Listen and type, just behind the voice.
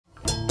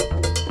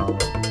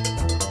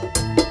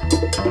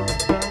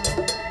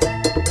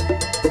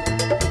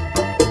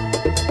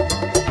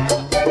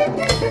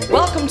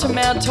Welcome to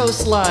Mad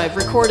Toast Live,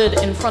 recorded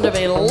in front of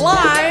a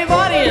live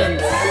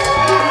audience. Woo!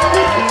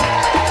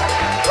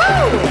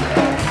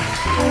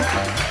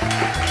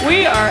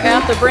 We are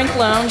at the Brink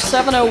Lounge,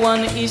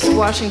 701 East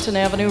Washington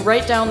Avenue,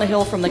 right down the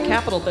hill from the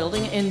Capitol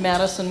Building in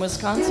Madison,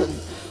 Wisconsin.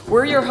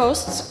 We're your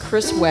hosts,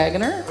 Chris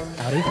Wagoner.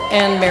 Howdy.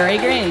 And Mary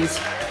Gaines.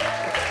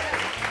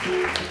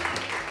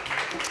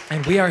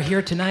 And we are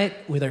here tonight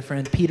with our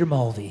friend Peter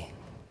Mulvey.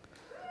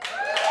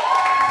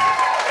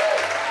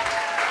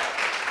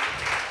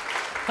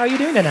 How are you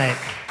doing tonight?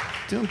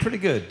 Doing pretty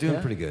good,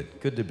 pretty good.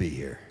 Good to be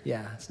here.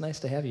 Yeah, it's nice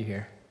to have you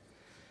here.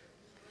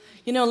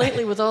 You know,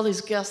 lately with all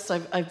these guests,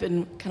 I've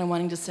been kind of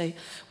wanting to say,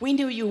 we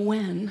knew you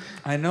when.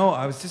 I know,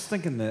 I was just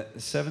thinking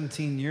that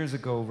 17 years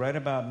ago, right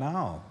about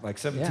now, like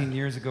 17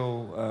 years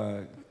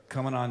ago,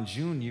 coming on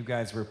June, you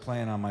guys were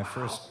playing on my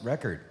first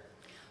record.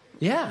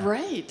 Yeah.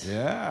 Right.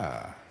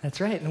 Yeah. That's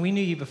right, and we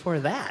knew you before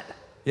that.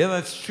 Yeah,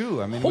 that's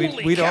true. I mean,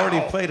 we'd already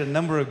played a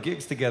number of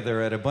gigs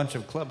together at a bunch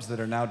of clubs that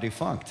are now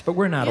defunct. But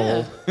we're not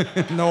old.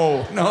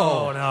 No.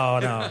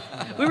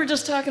 We were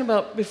just talking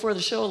about, before the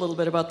show, a little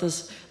bit about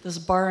this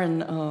bar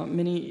in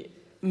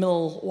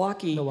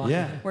Milwaukee,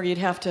 where you'd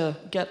have to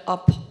get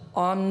up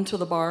onto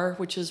the bar,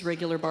 which is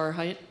regular bar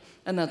height,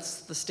 and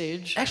that's the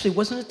stage. Actually,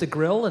 wasn't it the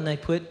grill, and they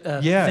put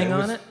a thing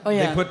on it? Oh,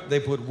 yeah. They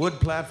put wood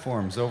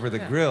platforms over the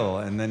grill,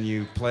 and then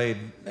you played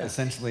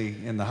essentially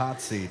in the hot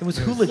seat. It was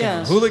Hooligans.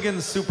 Yeah.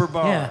 Hooligans Super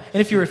Bar. Yeah,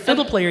 and if you were a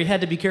fiddle player, you had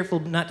to be careful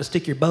not to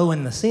stick your bow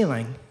in the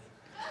ceiling.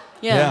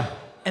 Yeah.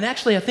 And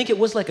actually, I think it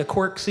was like a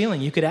cork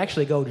ceiling. You could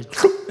actually go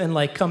and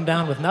like come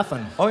down with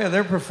nothing. Oh yeah,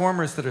 there are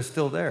performers that are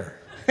still there.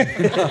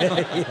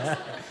 Yeah.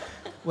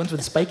 Ones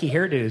with spiky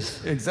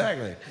hairdos.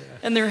 Exactly.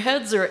 And their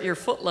heads are at your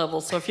foot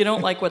level, so if you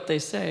don't like what they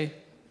say.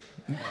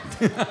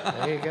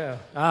 There you go.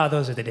 Ah,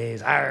 those are the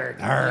days. Arr.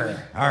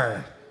 Arr,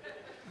 arr.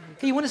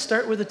 Hey, you want to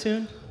start with a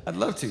tune? I'd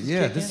love to.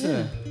 Yeah, this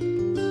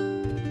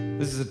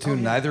is a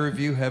tune neither of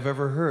you have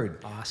ever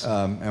heard.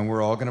 Awesome. And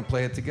we're all going to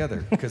play it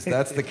together because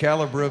that's the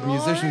caliber of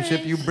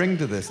musicianship you bring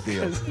to this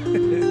deal.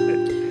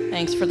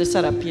 Thanks for the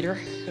setup, Peter.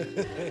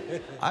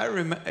 I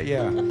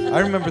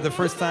remember the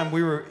first time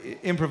we were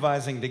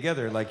improvising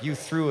together. Like you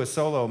threw a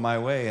solo my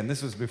way, and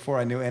this was before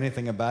I knew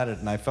anything about it,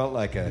 and I felt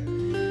like a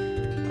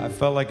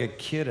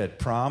kid at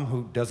prom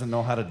who doesn't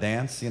know how to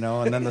dance,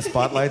 and then the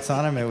spotlight's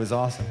on him. It was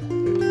awesome.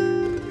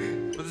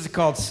 But this is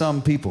called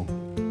Some People.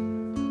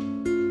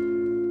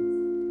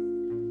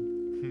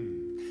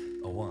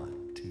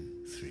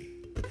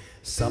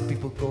 Some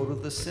people go to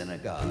the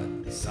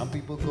synagogue, some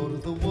people go to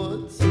the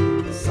woods,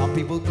 some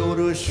people go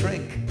to a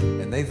shrink,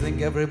 and they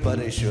think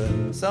everybody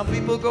should. Some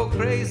people go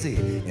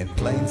crazy in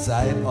plain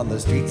sight on the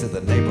streets of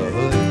the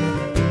neighborhood.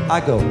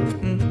 I go,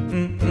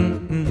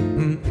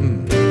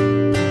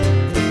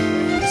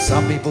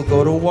 Some people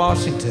go to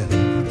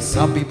Washington,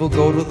 some people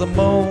go to the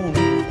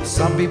moon,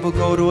 some people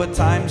go to a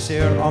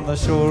timeshare on the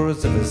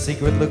shores of a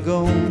secret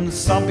lagoon.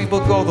 Some people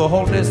go the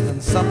whole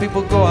distance, some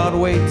people go out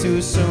way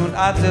too soon.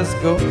 I just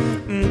go,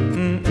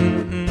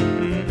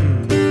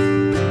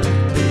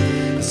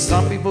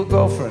 Some people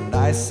go for a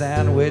nice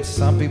sandwich,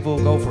 some people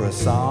go for a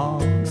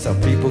song. Some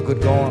people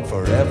could go on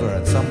forever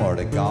and some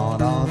already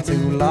gone on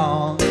too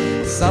long.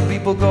 Some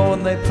people go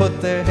and they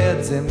put their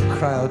heads in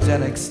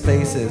cryogenic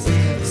stasis.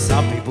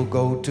 Some people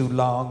go too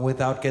long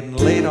without getting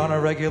laid on a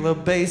regular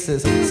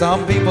basis.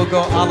 Some people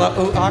go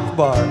Allahu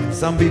Akbar,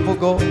 some people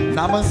go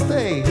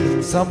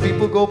Namaste. Some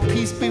people go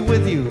peace be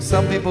with you,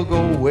 some people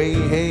go way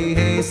hey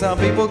hey. Some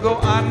people go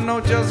I know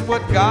just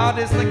what God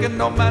is thinking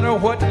no matter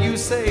what you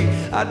say.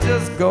 I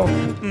just go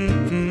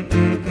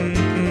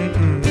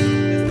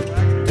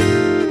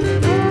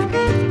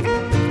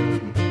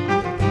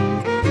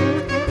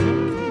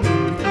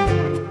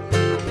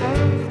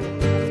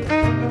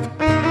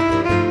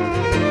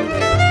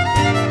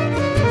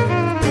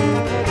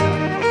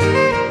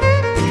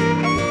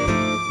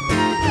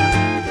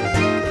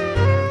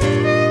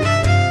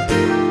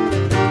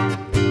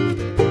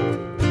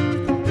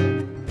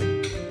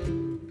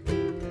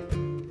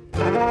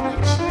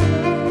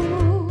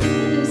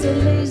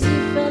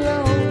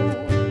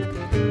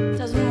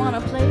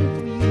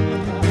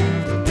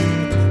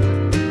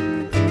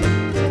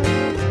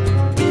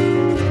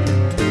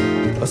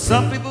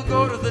Some people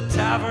go to the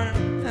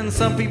tavern, and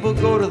some people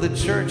go to the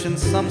church, and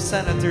some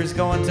senators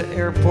go into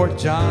Airport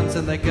Johns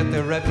and they get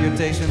their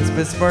reputations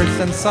besmirched,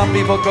 and some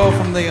people go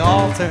from the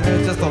altar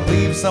just to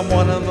leave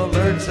someone in the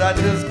lurch. I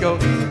just go,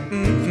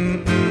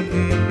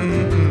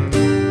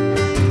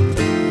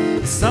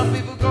 Some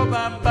people go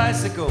by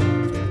bicycle,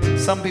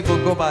 some people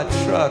go by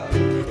truck,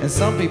 and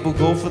some people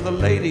go for the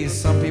ladies,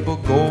 some people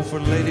go for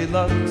lady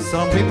luck.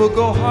 Some people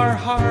go har,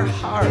 har,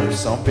 har,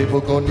 some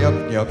people go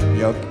nyuk, nyuk,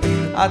 nyuk.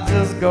 I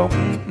just go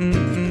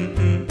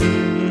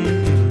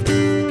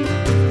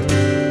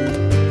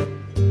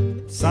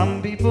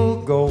Some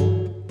people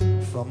go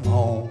from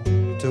home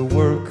to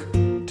work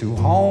to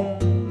home.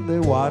 They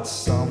watch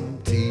some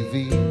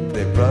TV,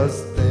 they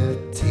brush their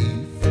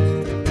teeth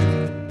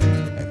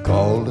and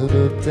call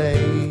little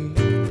day.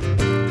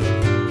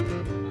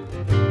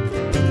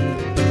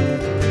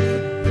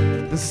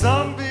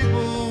 Some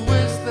people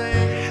wish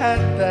they had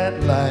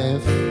that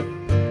life,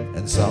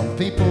 and some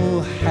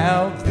people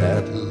have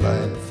that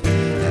life,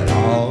 and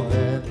all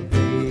that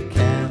they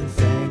can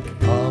think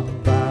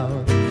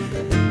about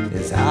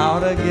is how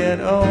to get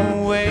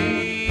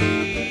away.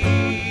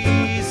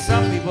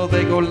 Some people,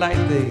 they go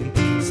lightly,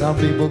 some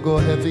people go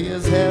heavy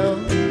as hell.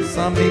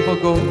 Some people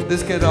go,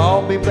 this could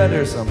all be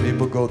better. Some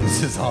people go,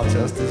 this is all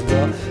just as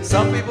well.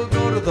 Some people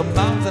go to the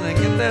mountain and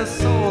get their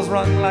souls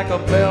rung like a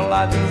bell.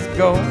 I just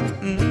go,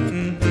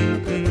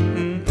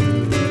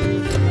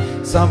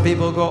 Some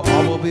people go,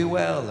 all will be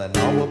well, and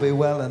all will be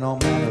well, and all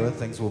manner of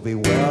things will be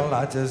well.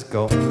 I just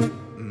go,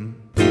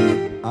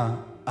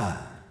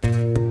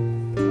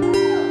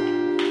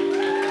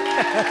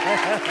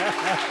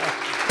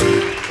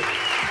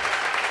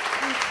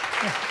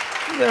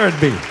 There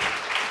it be.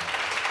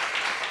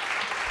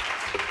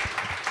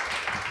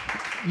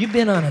 You've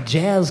been on a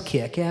jazz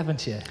kick,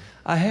 haven't you?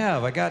 I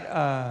have. I got,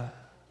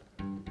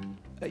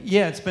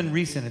 yeah, it's been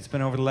recent. It's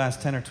been over the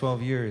last 10 or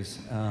 12 years.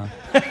 I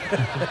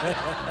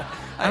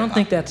don't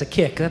think that's a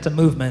kick. That's a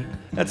movement.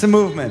 That's a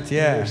movement,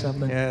 yeah. Or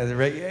something.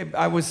 Yeah,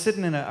 I was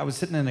sitting in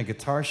a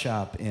guitar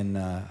shop in.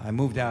 I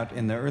moved out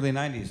in the early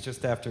 '90s,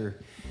 just after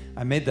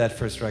I made that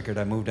first record.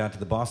 I moved out to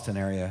the Boston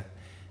area,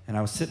 and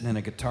I was sitting in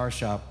a guitar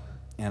shop,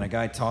 and a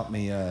guy taught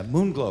me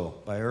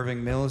 "Moonglow" by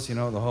Irving Mills. You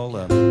know the whole,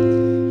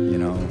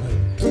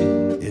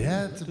 It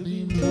had to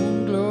be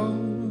moonglow,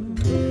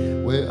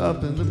 way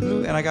up in the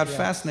blue, and I got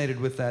fascinated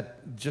with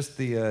that. Just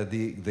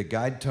the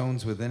guide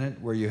tones within it,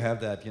 where you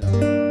have that,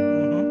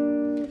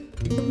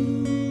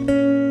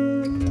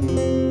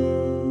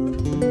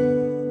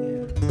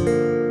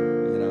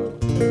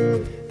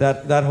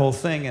 that whole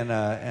thing, and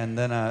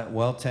then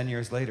 10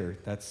 years later,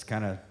 that's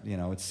kind of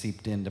it's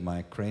seeped into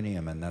my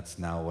cranium, and that's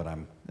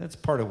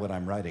part of what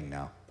I'm writing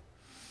now.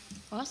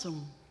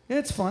 Awesome. Yeah,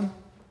 it's fun.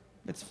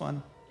 It's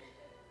fun.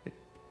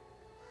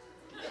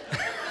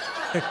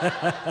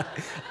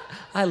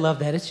 I love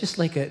that. It's just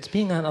like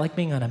being on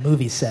a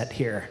movie set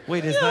here.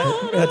 Wait, is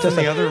that's in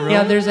the other room?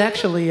 Yeah, there's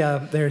actually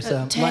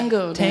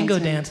tango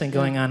dancing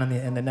going on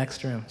in the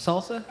next room.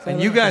 Salsa? And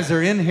you guys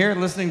are in here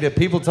listening to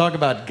people talk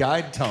about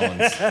guide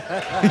tones.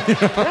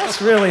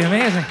 That's really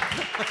amazing.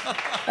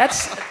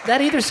 That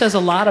either says a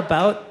lot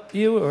about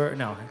you or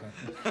no.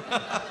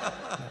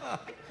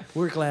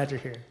 We're glad you're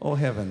here. Oh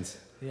heavens.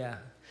 Yeah.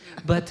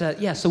 But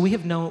so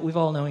we've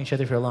all known each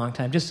other for a long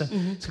time. Just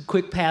some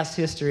quick past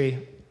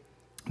history.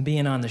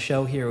 Being on the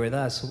show here with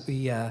us,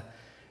 we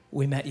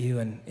met you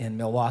in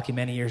Milwaukee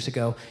many years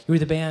ago. You were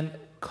the band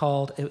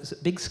called, it was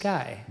Big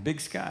Sky. Big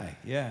Sky,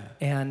 yeah.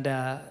 And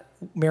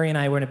Mary and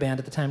I were in a band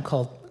at the time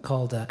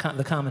called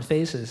The Common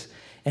Faces,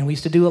 and we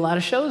used to do a lot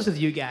of shows with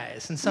you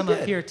guys, and some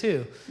up here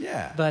too.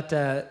 Yeah. But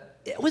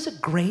it was a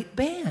great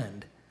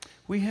band.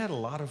 We had a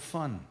lot of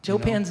fun. Joe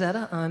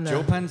Panzetta on...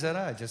 Joe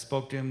Panzetta, I just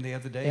spoke to him the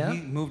other day. Yeah?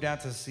 He moved out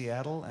to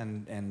Seattle,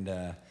 and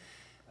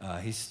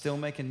he's still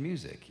making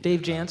music.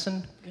 Dave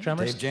Jansen,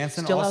 drummer. Dave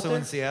Jansen, still also out there?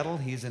 in Seattle.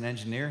 He's an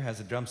engineer, has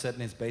a drum set in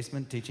his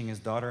basement, teaching his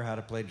daughter how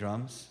to play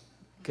drums.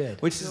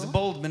 Good. Which is a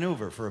bold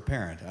maneuver for a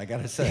parent, I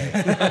gotta say.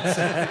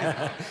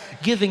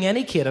 Giving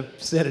any kid a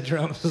set of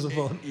drums is a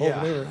bold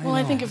maneuver. Well,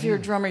 I think if you're a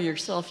drummer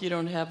yourself, you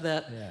don't have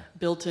that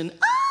built-in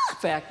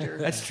factor.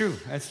 That's true.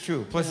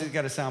 Plus, he's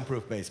got a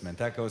soundproof basement.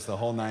 That goes the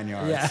whole 9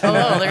 yards. Yeah.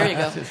 Oh, there you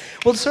go.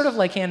 Well, it's sort of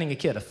like handing a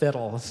kid a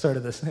fiddle. It's sort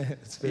of this.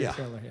 It's very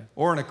similar. Yeah.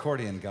 Or an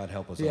accordion, God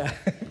help us all. Yeah.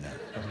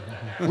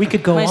 We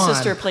could go My on. My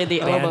sister played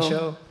the band oboe.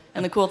 show.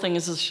 And the cool thing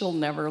is she'll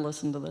never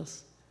listen to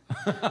this.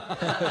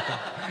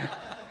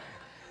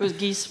 It was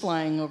geese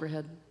flying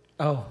overhead.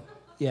 Oh,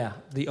 yeah.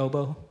 The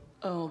oboe.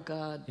 Oh,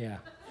 God. Yeah.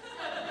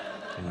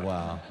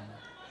 Wow.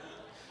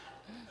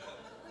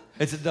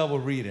 It's a double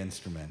reed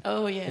instrument.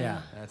 Oh, yeah.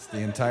 Yeah. That's the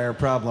entire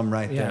problem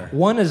right there.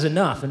 One is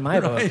enough in my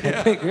book,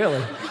 I think,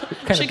 really.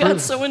 She got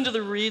so into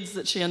the reeds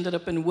that she ended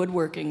up in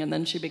woodworking, and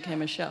then she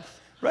became a chef.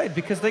 Right,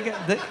 because they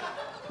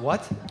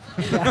what?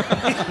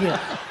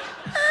 Yeah.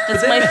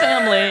 It's my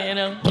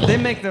family, They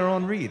make their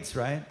own reeds,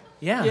 right?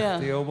 Yeah.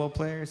 The oboe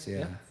players,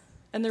 yeah.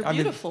 And they're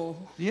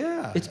beautiful.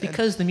 Yeah. It's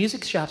because the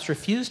music shops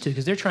refuse to,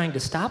 because they're trying to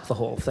stop the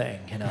whole thing,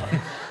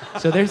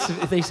 So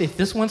if they say, if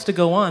this wants to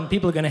go on,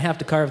 people are going to have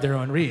to carve their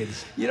own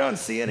reeds. You don't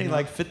see any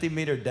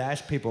 50-meter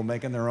dash people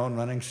making their own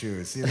running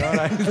shoes. You know what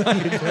I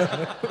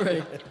mean?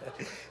 Right.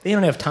 They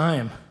don't have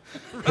time.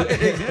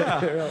 Right,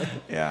 yeah. Really.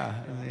 Yeah,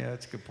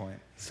 that's a good point.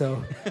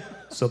 So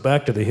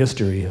back to the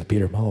history of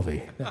Peter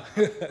Mulvey.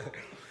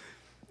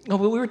 Oh,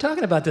 but we were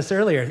talking about this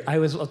earlier. I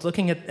was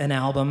looking at an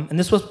album, and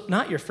this was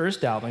not your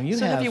first album.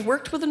 Have you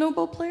worked with an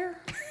oboe player?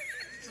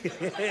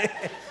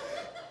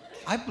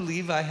 I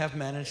believe I have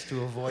managed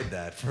to avoid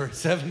that for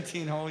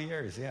 17 whole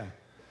years, yeah.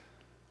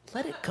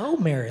 Let it go,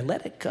 Mary.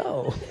 Let it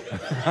go.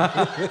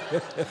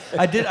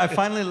 I did. I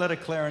finally let a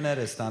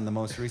clarinetist on the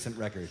most recent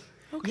record.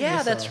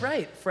 Okay, that's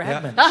right.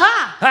 Fragment.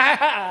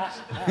 Aha!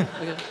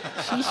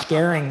 She's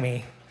scaring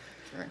me.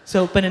 together.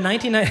 So, but in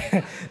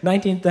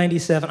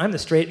 1997, I'm the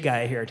straight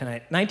guy here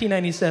tonight.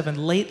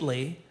 1997,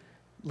 lately,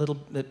 Little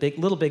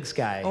Big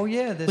Sky. Oh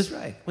yeah, that's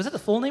right. Was that the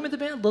full name of the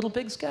band, Little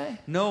Big Sky?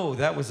 No,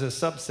 that was a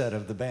subset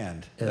of the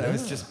band. That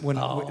was just when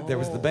there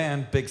was the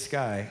band Big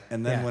Sky,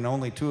 and then when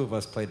only two of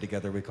us played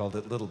together, we called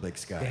it Little Big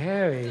Sky.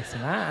 Very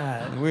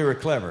smart. And we were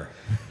clever.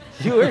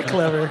 You were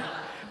clever.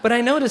 But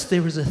I noticed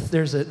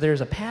there's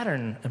a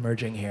pattern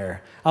emerging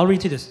here. I'll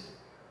read you this.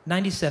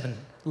 97,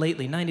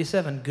 lately.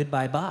 97,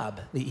 Goodbye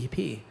Bob, the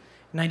EP.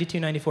 92,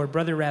 94,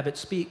 Brother Rabbit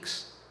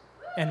Speaks.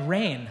 And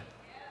Rain.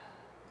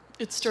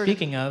 It started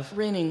Speaking of,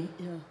 raining.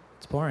 Yeah.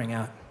 it's pouring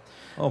out.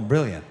 Oh,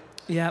 brilliant.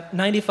 Yeah,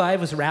 95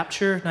 was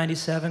Rapture,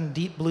 97,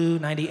 Deep Blue,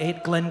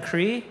 98, Glen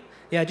Cree.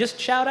 Yeah, just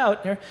shout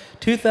out there.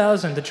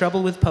 2000, The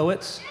Trouble with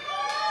Poets.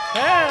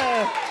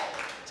 Yeah.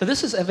 So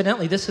this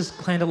is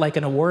kind of like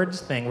an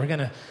awards thing. We're going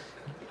to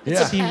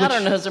see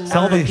pattern which has emerged.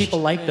 album people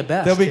like the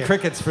best. There'll be here.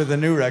 crickets for the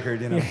new record,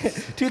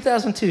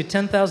 2002,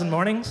 10,000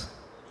 Mornings.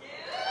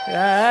 Yeah.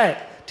 All right.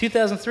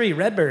 2003,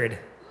 Redbird.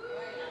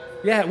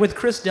 Yeah, with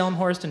Chris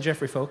Delmhorst and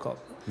Jeffrey Foucault.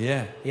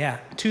 Yeah. Yeah.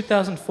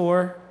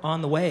 2004,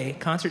 On the Way,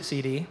 concert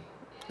CD.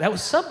 That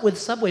was with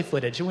subway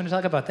footage. You want to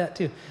talk about that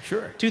too?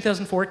 Sure.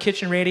 2004,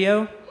 Kitchen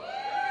Radio.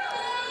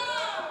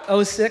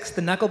 06,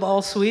 The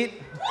Knuckleball Suite.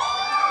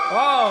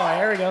 Oh,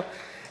 there we go.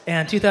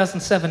 And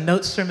 2007,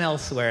 Notes from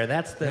Elsewhere.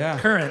 That's the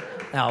current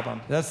album.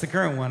 That's the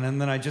current one,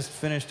 and then I just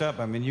finished up.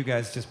 I mean, you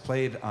guys just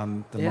played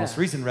on the most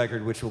recent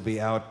record, which will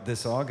be out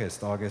this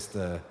August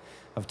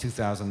of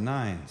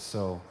 2009.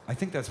 So I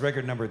think that's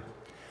record number.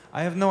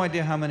 I have no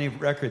idea how many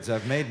records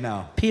I've made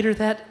now. Peter,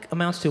 that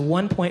amounts to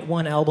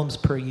 1.1 albums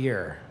per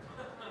year.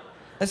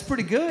 That's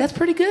pretty good. That's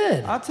pretty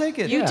good. I'll take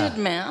it. You did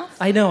math?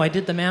 I know, I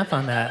did the math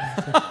on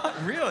that.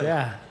 Really?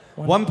 Yeah.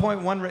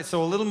 1.1,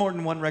 so a little more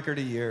than one record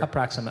a year.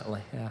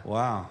 Approximately, yeah.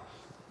 Wow.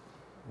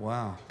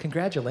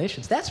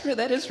 Congratulations. That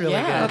is really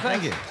Yeah. Oh, good.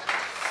 thank you.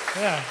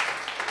 Yeah.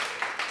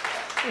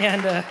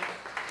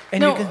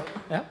 And No. you can,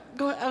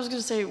 I was going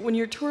to say, when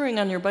you're touring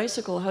on your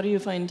bicycle, how do you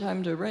find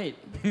time to write?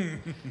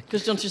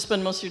 Because don't you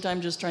spend most of your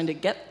time just trying to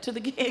get to the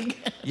gig?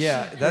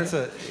 Yeah, that's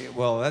a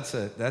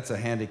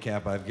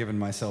handicap I've given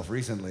myself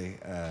recently.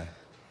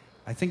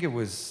 I think it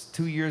was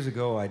 2 years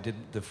ago I did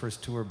the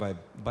first tour by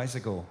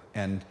bicycle,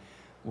 and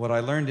what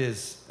I learned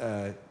is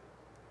that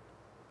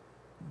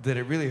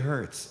it really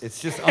hurts.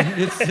 It's just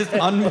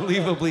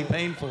unbelievably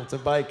painful to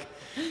bike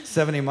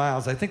 70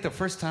 miles. I think the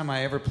first time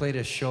I ever played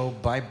a show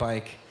by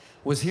bike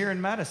was here in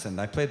Madison.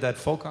 I played that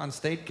Folk on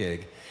State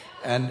gig,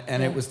 and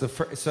it was the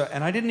first. So,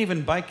 and I didn't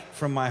even bike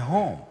from my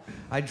home.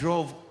 I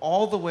drove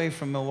all the way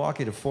from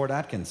Milwaukee to Fort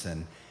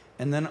Atkinson,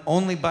 and then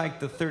only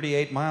biked the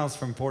 38 miles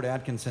from Fort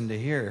Atkinson to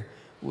here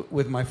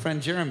with my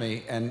friend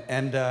Jeremy, and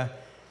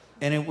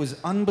it was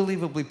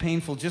unbelievably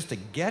painful just to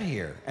get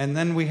here. And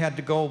then we had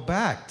to go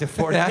back to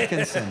Fort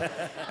Atkinson.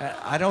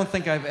 I don't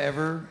think I've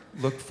ever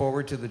looked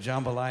forward to the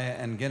jambalaya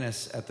and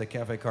Guinness at the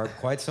Cafe Carp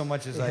quite so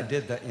much as I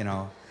did that,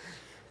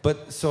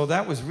 But so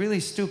that was really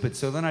stupid.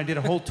 So then I did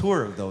a whole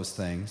tour of those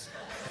things.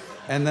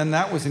 And then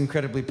that was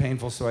incredibly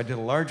painful, so I did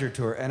a larger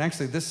tour. And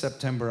actually this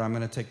September, I'm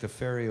going to take the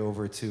ferry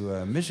over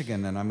to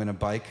Michigan, and I'm going to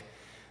bike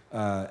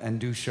and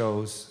do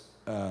shows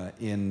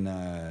in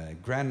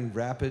Grand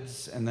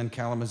Rapids, and then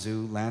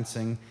Kalamazoo,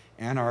 Lansing,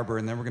 Ann Arbor,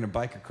 and then we're going to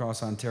bike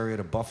across Ontario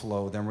to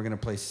Buffalo. Then we're going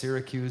to play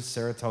Syracuse,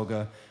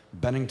 Saratoga,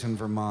 Bennington,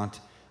 Vermont,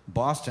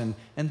 Boston.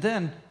 And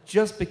then,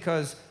 just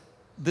because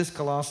this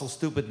colossal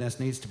stupidness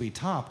needs to be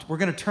topped, we're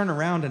going to turn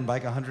around and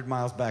bike 100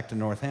 miles back to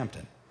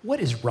Northampton. what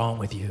is wrong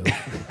with you?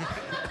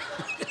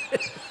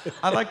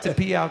 I like to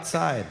pee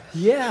outside.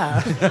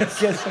 Yeah.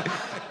 Yes.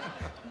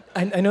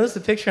 I noticed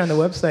the picture on the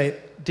website.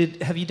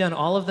 Have you done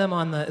all of them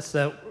on it's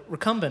the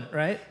Recumbent,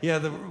 right? Yeah,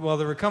 the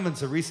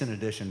Recumbent's a recent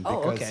addition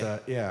because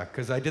okay.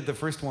 because I did the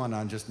first one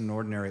on just an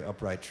ordinary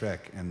upright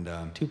Trek, and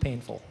Too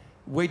painful.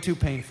 way too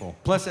painful.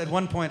 Plus, at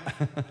one point,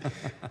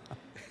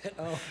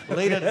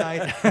 late at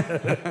night,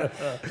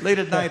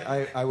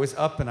 I was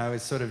up and I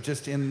was sort of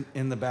just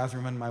in the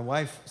bathroom, and my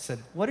wife said,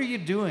 "What are you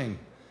doing?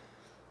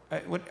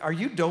 Are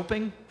you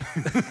doping?"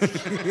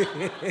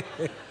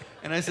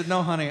 And I said,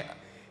 "No, honey,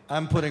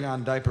 I'm putting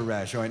on diaper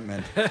rash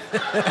ointment."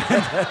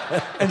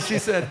 And she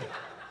said,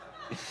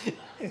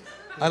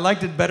 "I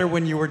liked it better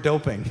when you were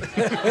doping."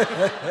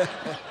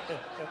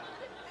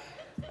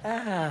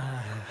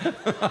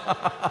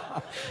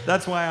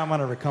 That's why I'm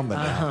on a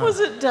recumbent now. Was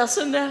it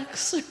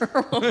Desinex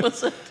or what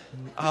was it?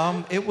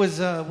 It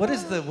was what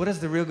is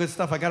the real good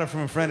stuff? I got it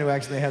from a friend who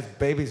actually has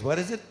babies. What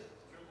is it?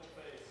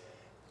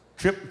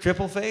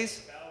 Triple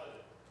phase?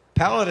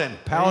 Paladin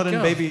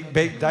baby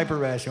diaper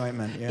rash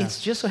ointment. Yeah.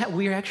 It's just so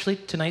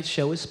tonight's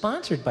show is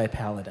sponsored by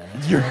Paladin.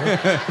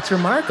 It's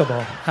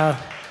remarkable.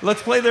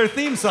 Let's play their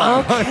theme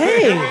song.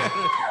 Okay.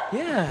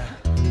 Yeah.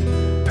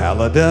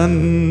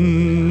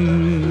 Paladin.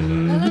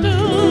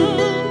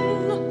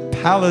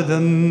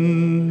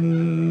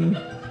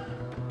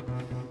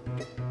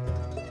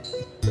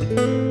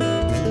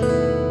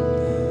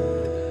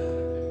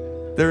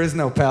 There is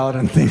no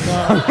Paladin theme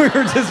song.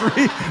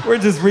 We're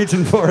just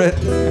reaching for it.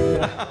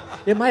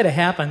 It might have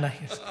happened.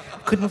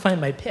 couldn't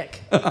find my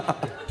pick.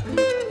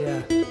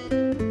 Yeah.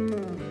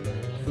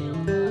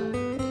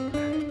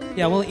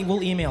 Yeah,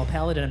 we'll email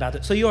Paladin about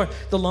it. So you're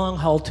the long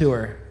haul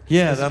tour.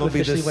 Yeah, is that'll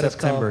be officially this what it's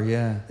September. called.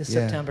 Yeah, This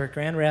yeah. September,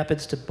 Grand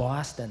Rapids to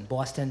Boston,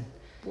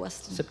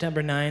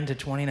 September 9 to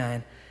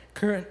 29.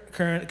 Current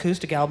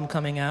acoustic album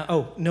coming out.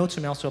 Oh, Notes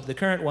from Elsewhere, the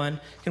current one.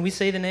 Can we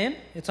say the name?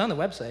 It's on the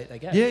website, I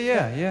guess.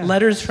 Yeah.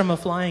 Letters from a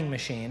Flying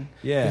Machine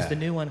Yeah. is the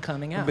new one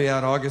coming It'll out. be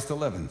out August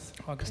 11th.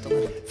 August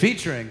 11th.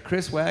 Featuring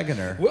Chris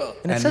Wagoner And it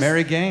and says-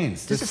 Mary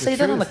Gaines. Does it That's say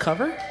the that on the truth.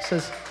 cover? It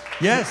says.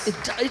 Yes.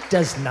 It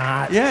does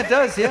not. Yeah, it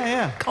does.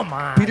 Yeah. Come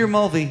on. Peter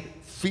Mulvey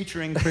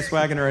featuring Chris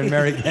Wagoner and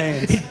Mary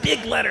Gaines. In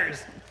big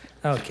letters.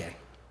 Okay,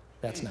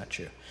 that's not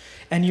true.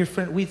 And your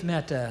friend, we've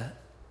met a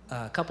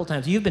couple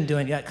times. You've been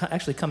doing,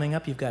 actually coming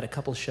up, you've got a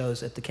couple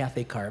shows at the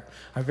Cafe Carp.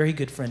 Our very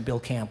good friend Bill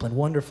Camplin,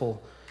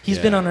 wonderful. He's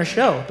been on our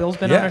show. Bill's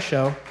been on our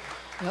show.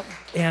 Yep.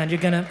 And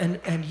you're gonna,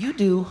 and you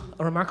do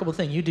a remarkable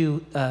thing. You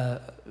do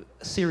a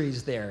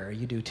series there.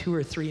 You do 2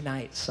 or 3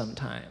 nights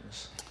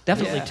sometimes.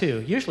 Definitely Yeah.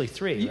 2, usually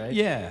 3, right?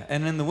 Yeah,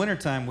 and in the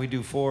wintertime we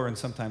do 4 and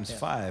sometimes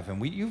 5,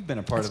 and you've been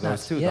a part That's of those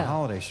nuts. too, Yeah. the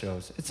holiday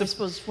shows. I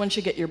suppose once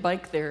you get your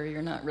bike there,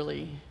 you're not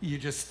really. You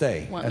just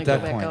stay Wanting at to go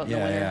that back point. out in the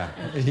Yeah.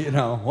 winter. You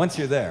know, once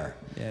you're there,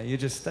 you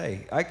just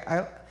stay.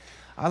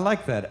 I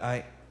like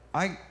that.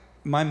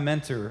 My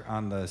mentor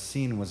on the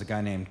scene was a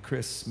guy named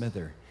Chris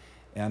Smither,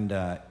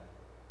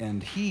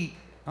 and he.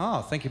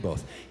 Oh, thank you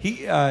both.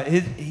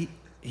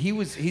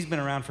 He's been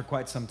around for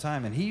quite some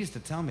time, and he used to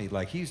tell me,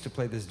 like, he used to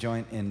play this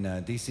joint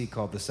in D.C.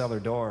 called the Cellar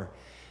Door,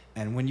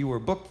 and when you were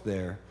booked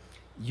there,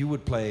 you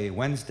would play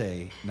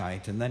Wednesday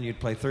night, and then you'd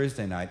play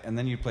Thursday night, and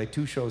then you'd play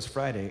 2 shows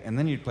Friday, and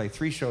then you'd play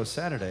 3 shows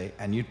Saturday,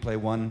 and you'd play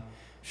 1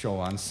 show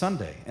on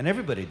Sunday. And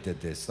everybody did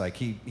this. Like,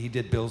 he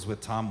did bills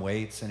with Tom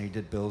Waits, and he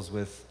did bills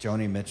with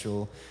Joni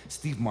Mitchell,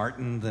 Steve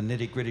Martin, the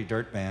Nitty Gritty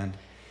Dirt Band.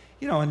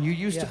 You know, and you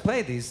used to play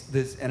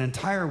an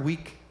entire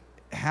week,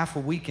 half a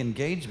week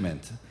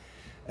engagement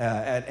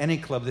at any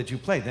club that you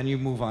played. Then you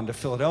move on to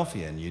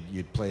Philadelphia, and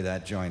you'd play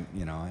that joint,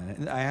 you know.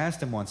 And I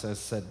asked him once, I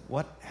said,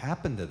 what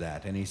happened to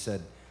that? And he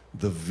said,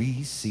 the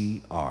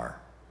VCR.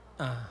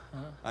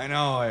 I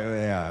know,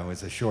 it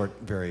was a short,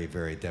 very,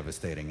 very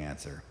devastating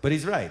answer. But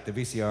he's right, the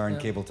VCR and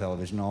cable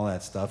television, all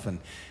that stuff. And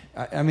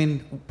I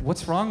mean,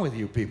 what's wrong with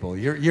you people?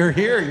 You're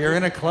here, you're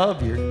in a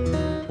club,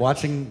 you're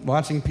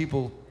watching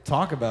people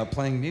talk about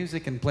playing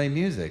music and play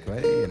music,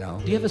 right? You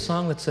know. Do you have a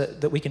song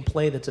that we can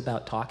play that's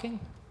about talking?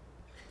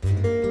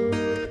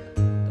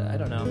 I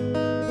don't know.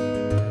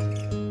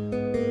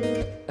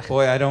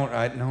 Boy, I don't.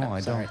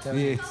 Sorry.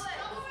 It's-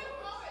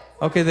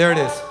 Okay, there it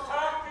is.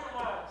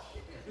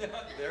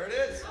 There it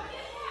is.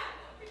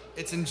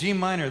 It's in G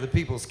minor, the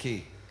people's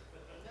key.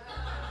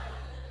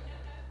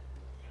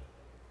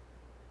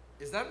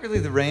 Is that really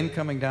the rain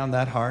coming down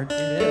that hard? It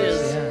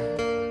is.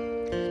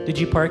 Yeah. Did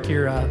you park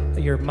your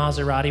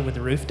Maserati with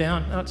the roof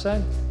down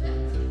outside?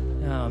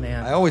 Oh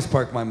man. I always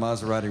park my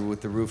Maserati with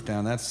the roof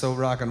down. That's so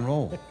rock and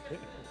roll.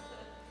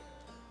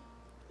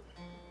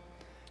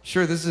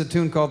 Sure, this is a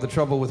tune called The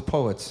Trouble with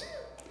Poets.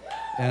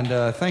 And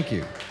thank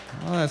you.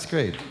 Oh, that's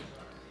great.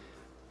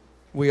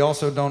 We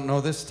also don't know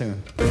this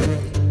tune.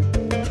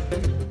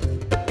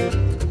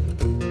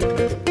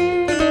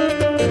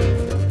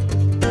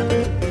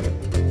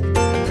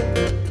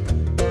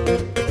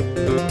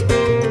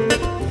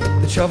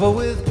 The trouble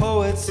with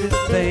poets is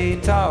they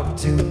talk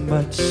too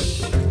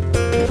much.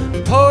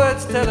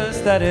 Poets tell us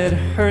that it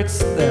hurts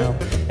them,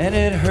 and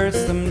it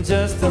hurts them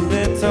just a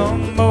little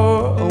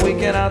more. We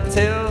cannot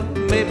tell,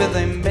 maybe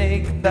they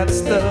make that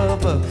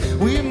stuff up.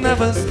 We've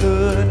never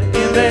stood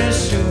in their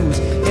shoes,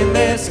 in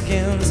their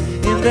skins,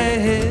 in their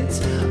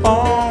heads,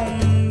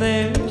 on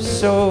their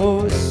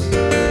shows.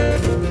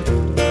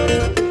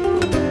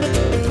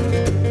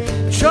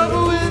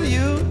 Trouble with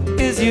you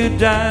is you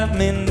drive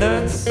me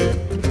nuts.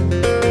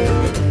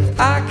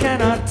 I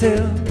cannot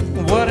tell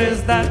what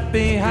is that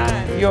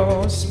behind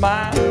your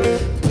smile.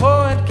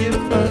 Poet, give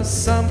us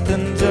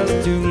something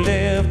just to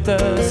lift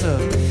us up.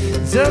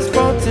 Just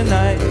for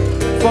tonight,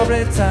 for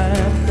a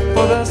time,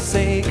 for the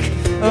sake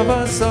of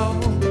us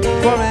all,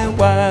 for a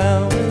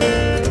while.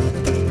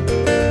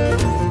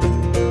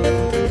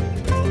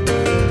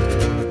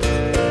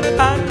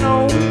 I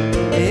know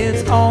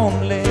it's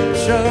only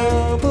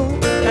trouble,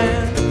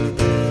 and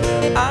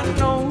I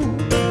know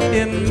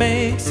it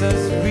makes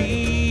us real.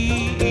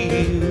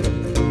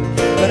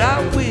 But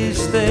I wish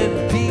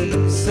that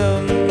peace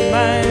of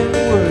mind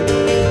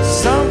were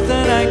something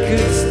I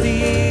could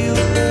steal.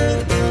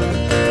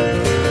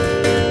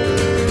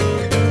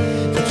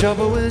 The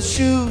trouble with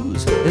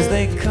shoes is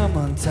they come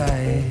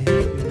untied.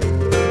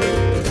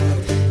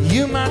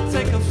 You might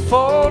take a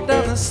fall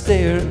down the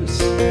stairs,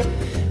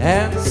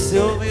 and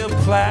Sylvia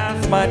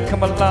Plath might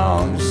come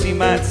along. She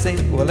might say,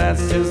 well,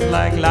 that's just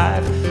like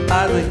life.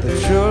 I think the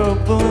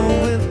trouble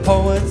with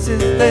poets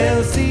is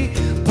they'll see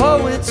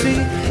poetry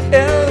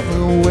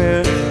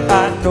everywhere.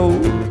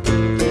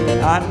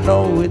 I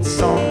know it's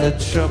on the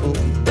trouble.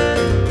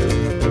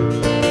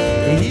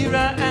 Here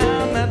I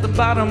am at the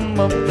bottom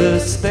of the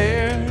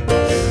stairs,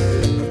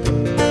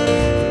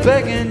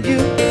 begging you,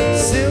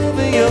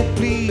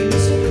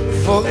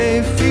 for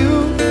a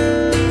few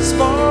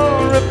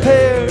small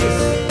repairs.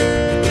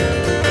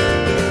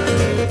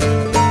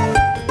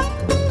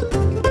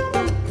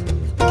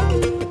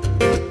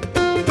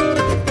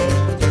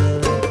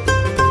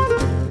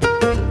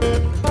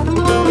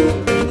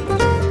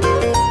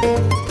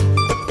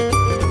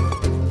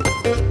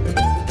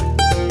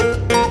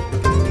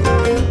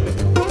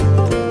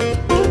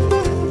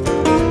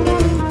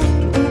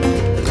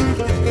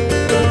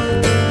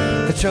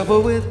 The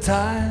trouble with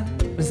time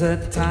is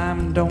that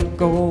time don't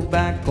go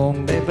back. Oh,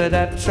 maybe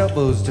that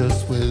trouble's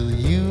just with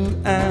you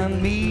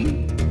and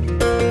me.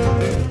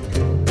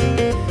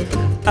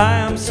 I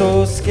am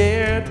so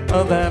scared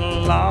of that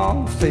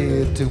long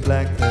fade to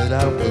black that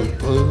I will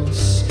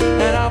push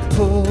and I'll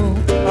pull.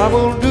 I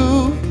will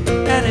do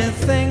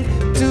anything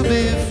to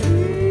be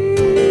free.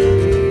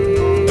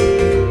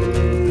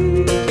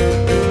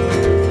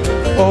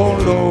 Oh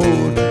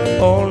Lord,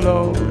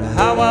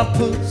 how I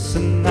push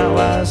and how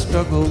I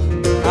struggle.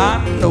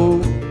 I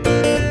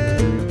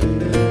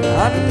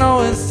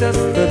know it's just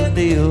the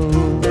deal.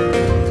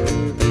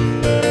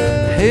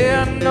 Hey,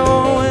 I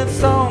know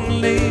it's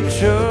only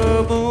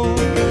trouble,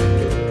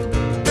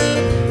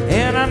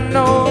 and I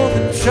know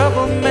the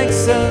trouble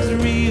makes us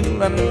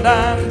real. And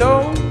I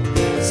know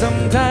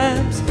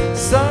sometimes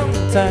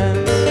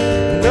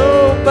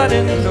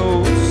nobody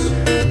knows,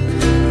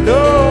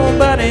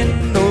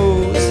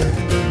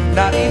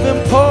 not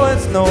even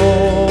poets know,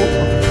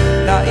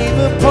 not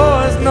even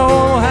poets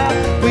know how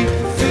we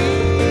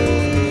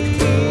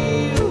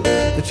feel.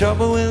 The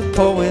trouble with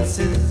poets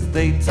is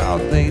they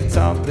talk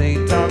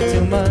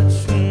too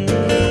much.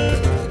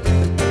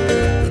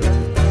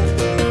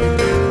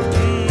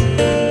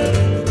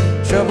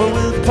 Trouble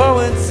with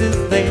poets is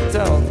they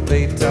talk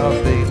too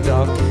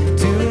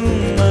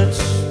much.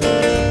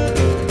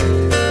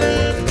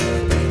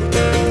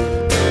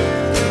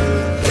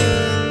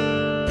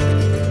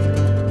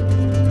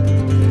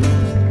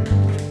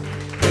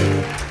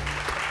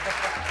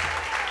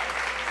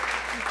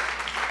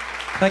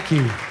 Thank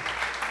you.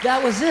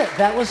 That was it.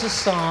 That was a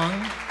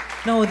song.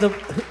 No,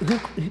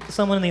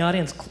 someone in the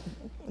audience,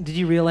 did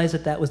you realize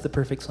that was the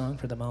perfect song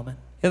for the moment?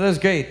 Yeah, that was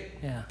great.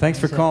 Yeah. Thanks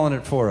for calling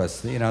it for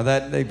us. You know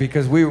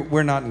because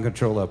we're not in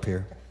control up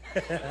here.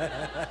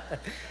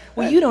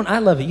 Well, I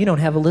love it. You don't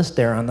have a list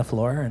there on the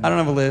floor. I don't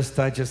have a list.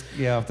 I just,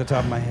 off the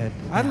top of my head.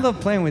 I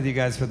love playing with you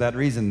guys for that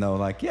reason, though.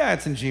 Like,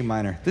 it's in G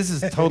minor. This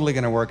is totally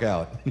going to work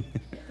out.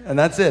 And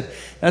that's it.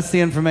 That's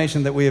the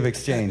information that we have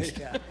exchanged.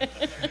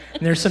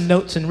 And there's some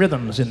notes and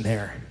rhythms in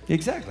there.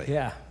 Exactly.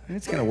 Yeah.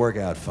 It's going to work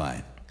out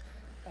fine.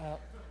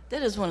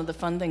 That is one of the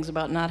fun things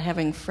about not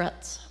having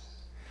frets.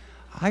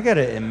 I got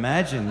to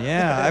imagine,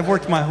 I've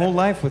worked my whole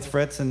life with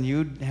frets, and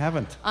you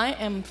haven't. I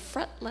am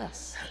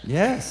fretless.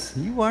 Yes,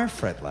 you are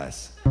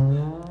fretless.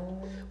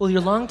 Well,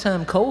 your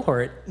longtime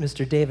cohort,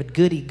 Mr. David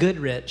Goody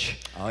Goodrich,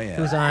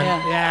 who's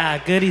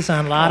on, Goody's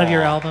on a lot of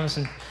your albums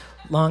and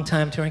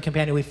longtime touring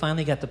companion. We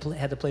finally had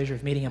the pleasure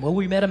of meeting him. Well,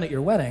 we met him at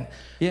your wedding.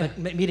 Yeah.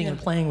 Meeting and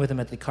playing with him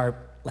at the Carp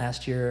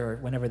last year or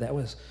whenever that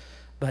was.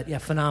 But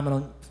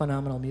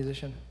phenomenal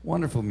musician.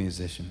 Wonderful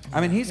musician. I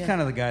mean, he's kind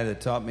of the guy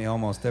that taught me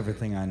almost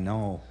everything I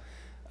know.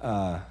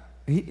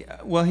 He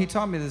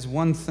taught me this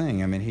one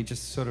thing. I mean, he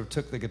just sort of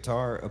took the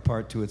guitar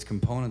apart to its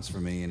components for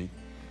me, and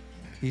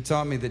he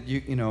taught me that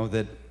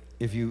that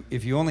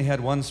if you only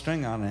had one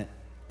string on it,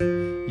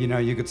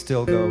 you could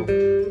still go.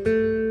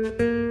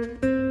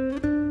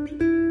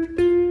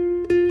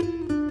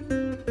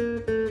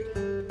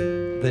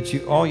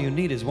 That all you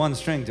need is one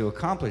string to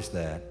accomplish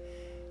that.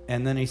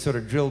 And then he sort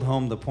of drilled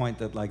home the point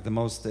that like the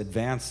most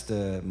advanced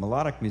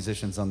melodic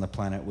musicians on the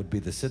planet would be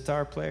the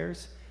sitar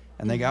players,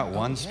 and they got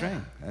one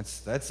string.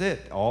 That's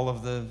it. All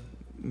of the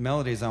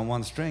melodies on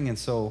one string. And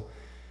so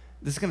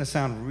this is going to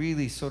sound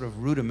really sort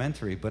of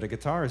rudimentary, but a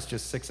guitar is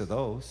just 6 of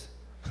those.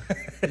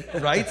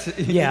 Right?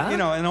 Yeah.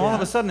 And all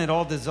of a sudden it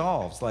all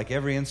dissolves. Like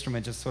every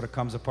instrument just sort of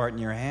comes apart in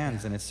your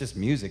hands, and it's just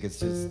music. It's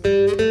just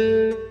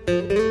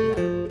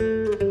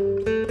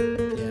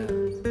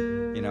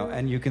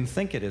and you can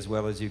think it as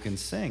well as you can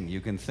sing.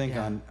 You can think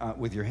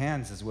with your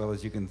hands as well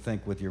as you can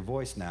think with your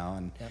voice now,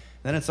 and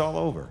then it's all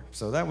over.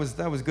 So that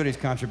was Goody's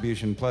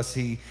contribution. Plus,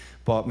 he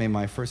bought me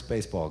my first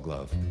baseball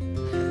glove.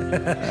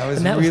 That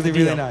was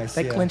really nice.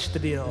 That clinched the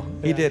deal.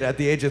 He did at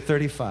the age of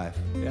 35.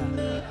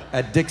 Yeah.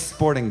 At Dick's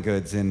Sporting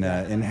Goods in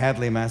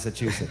Hadley,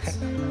 Massachusetts.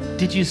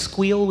 Did you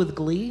squeal with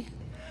glee?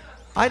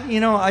 I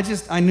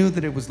knew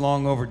that it was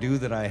long overdue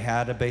that I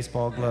had a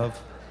baseball glove.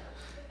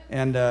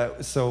 And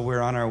so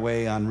we're on our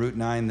way on Route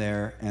 9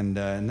 there, and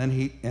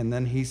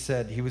then he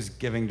said he was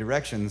giving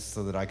directions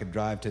so that I could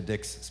drive to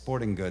Dick's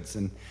Sporting Goods,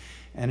 and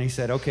he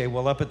said, "Okay,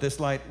 well, up at this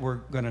light, we're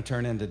going to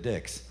turn into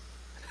Dick's."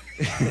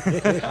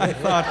 I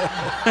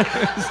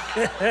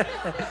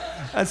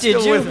thought,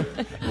 did you?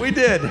 We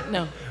did.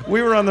 No.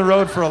 We were on the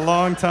road for a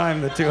long time,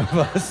 the two of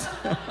us.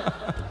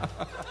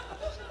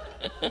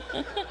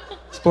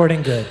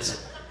 Sporting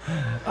Goods.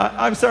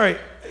 I'm sorry.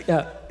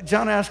 Yeah.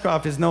 John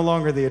Ashcroft is no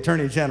longer the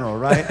Attorney General,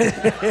 right?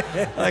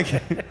 Like,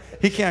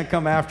 he can't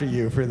come after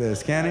you for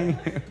this, can he?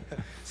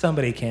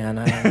 Somebody can.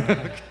 I don't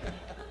know.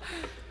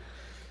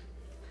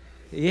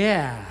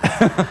 Yeah.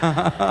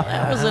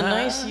 That was a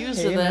nice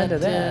use of Amen to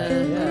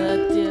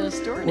that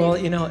story. Well,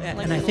 name.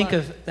 and I think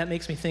that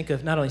makes me think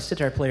of not only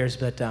sitar players,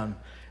 but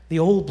the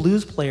old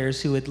blues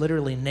players who would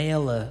literally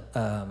nail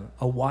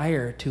a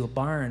wire to a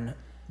barn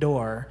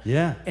door.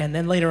 Yeah. And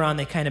then later on,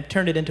 they kind of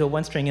turned it into a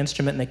one-string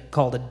instrument, and they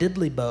called a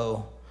diddley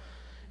bow.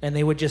 And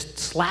they would just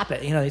slap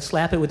it. They'd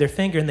slap it with their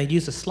finger, and they'd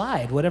use a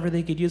slide, whatever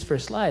they could use for a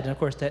slide. And of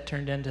course, that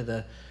turned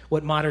into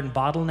what modern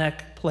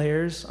bottleneck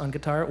players on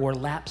guitar, or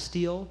lap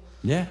steel.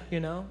 Yeah.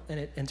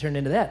 And turned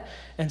into that.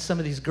 And some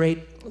of these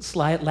great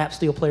lap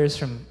steel players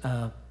from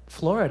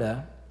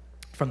Florida,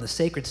 from the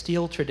sacred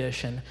steel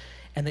tradition,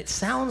 and it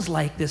sounds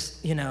like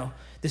this,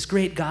 this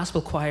great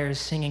gospel choir is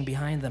singing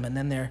behind them,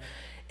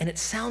 and it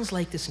sounds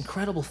like this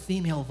incredible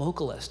female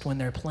vocalist when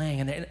they're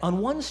playing, and they're on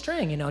one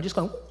string, just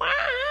going, wow,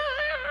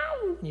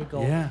 and you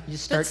go, you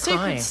start that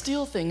crying. sacred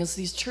steel thing is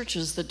these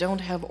churches that don't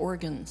have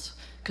organs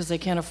because they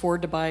can't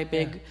afford to buy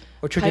big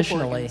or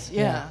traditionally, pipe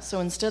organs. So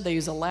instead they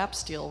use a lap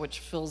steel, which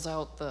fills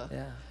out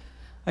the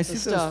I see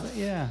stuff. those.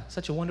 Yeah.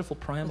 Such a wonderful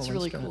primal It's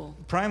really instrument. cool.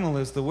 Primal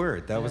is the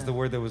word. That was the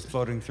word that was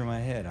floating through my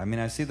head. I mean,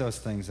 I see those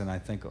things and I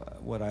think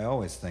what I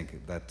always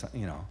think that,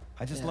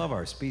 I just love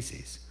our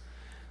species.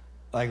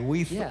 Like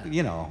we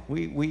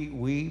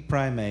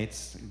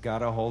primates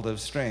got a hold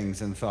of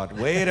strings and thought,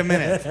 wait a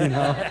minute,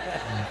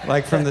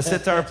 like from the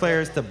sitar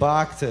players to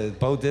Bach to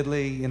Bo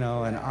Diddley, and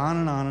on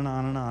and on and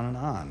on and on and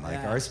on.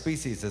 Like our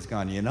species has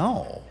gone,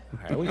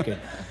 We could.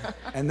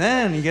 and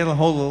then you get a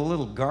hold of a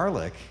little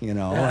garlic,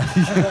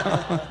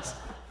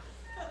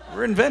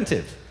 We're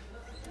inventive.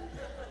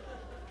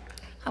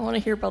 I want to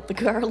hear about the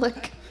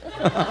garlic.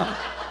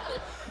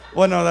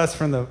 Well, no,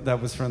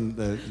 that was from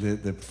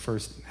the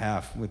first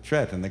half with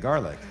Tret and the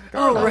garlic.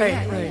 Oh,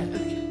 right.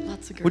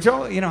 Lots of garlic. Which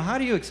how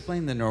do you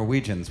explain the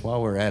Norwegians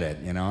while we're at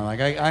it? Like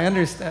I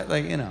understand,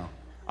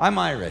 I'm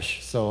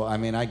Irish, so I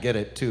mean I get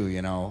it too.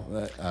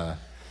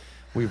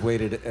 We've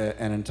waited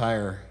an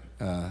entire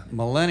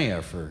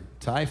millennia for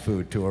Thai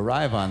food to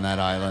arrive on that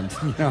island.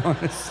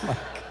 It's like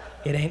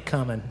It ain't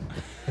coming.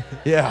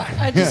 yeah.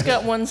 I just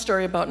got one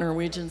story about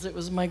Norwegians. It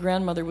was my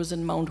grandmother was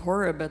in Mount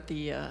Horeb at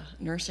the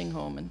nursing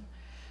home, and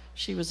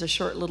she was a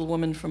short little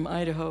woman from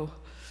Idaho.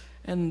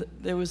 And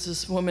there was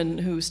this woman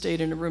who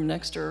stayed in a room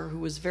next to her who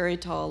was very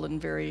tall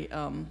and very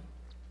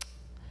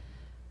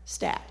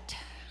stacked.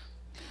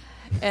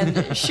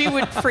 And she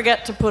would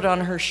forget to put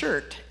on her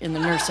shirt in the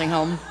nursing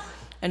home,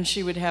 and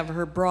she would have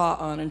her bra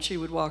on, and she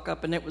would walk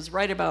up, and it was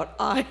right about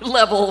eye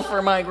level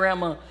for my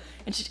grandma.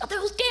 And she's,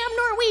 those damn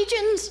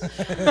Norwegians!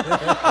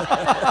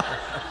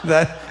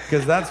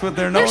 Because that's what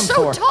they're known They're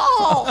so for.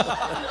 tall!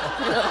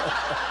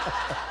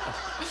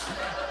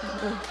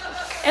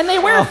 And they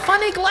wear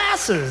funny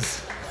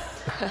glasses.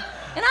 And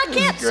I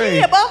can't see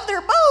great. above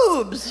their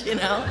boobs,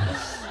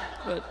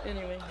 But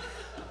anyway.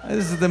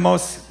 This is the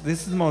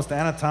most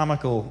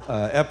anatomical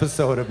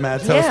episode of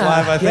Matt's House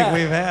Live I think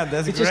we've had.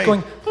 That's it's great. just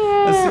going.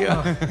 Let's see.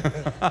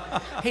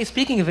 Hey,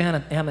 speaking of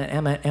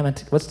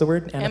what's the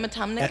word?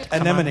 Anatomic?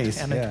 Anemones.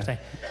 Anemone.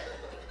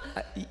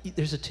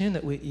 There's a tune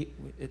that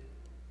it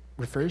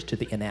refers to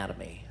the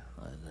anatomy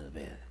a little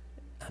bit.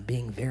 I'm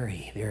being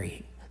very,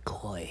 very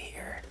coy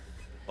here.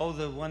 Oh,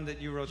 the one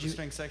that you wrote the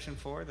string section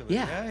for?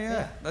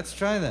 Yeah. Let's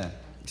try that.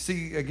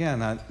 See,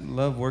 again, I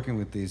love working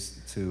with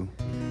these two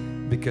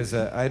because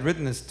I had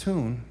written this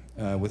tune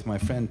with my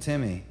friend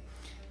Timmy,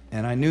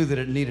 and I knew that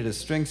it needed a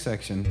string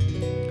section.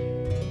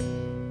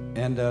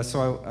 And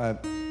so I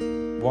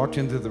walked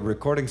into the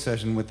recording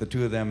session with the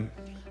two of them,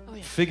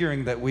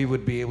 figuring that we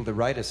would be able to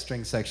write a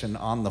string section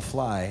on the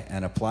fly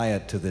and apply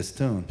it to this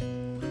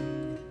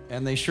tune.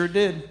 And they sure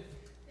did.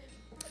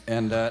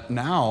 And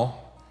now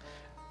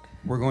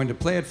we're going to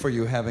play it for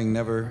you, having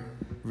never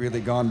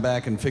really gone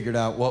back and figured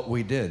out what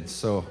we did.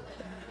 So,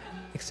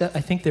 except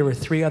I think there were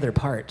 3 other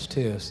parts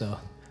too, so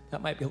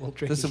that might be a little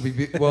tricky. this will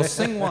be well.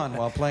 Sing one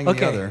while playing okay,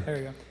 the other. There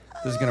we go.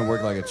 This is going to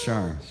work like a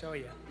charm. Show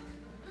you.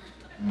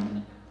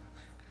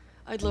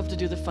 I'd love to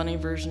do the funny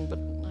version, but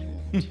I won't.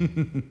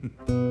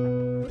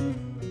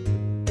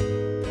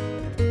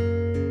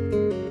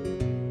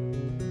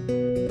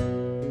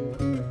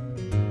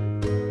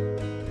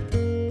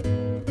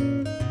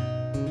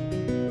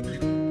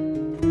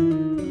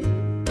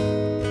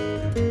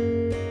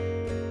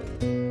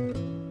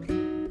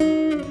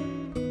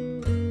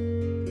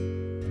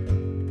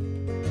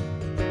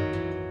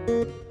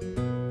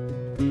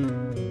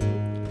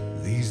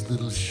 These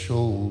little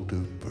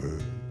shoulder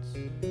birds,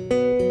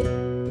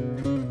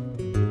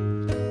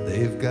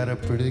 they've got a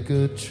pretty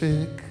good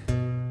trick.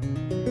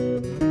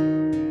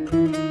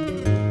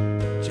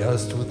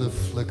 Just with a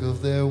flick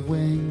of their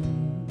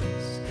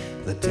wings,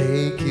 they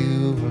take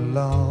you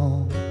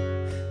along,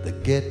 they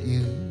get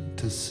you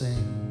to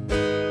sing,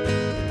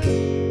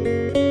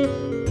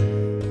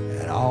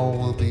 and all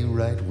will be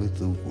right with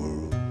the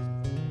world,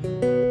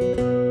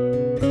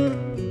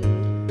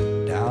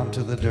 down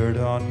to the dirt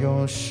on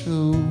your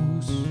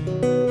shoes.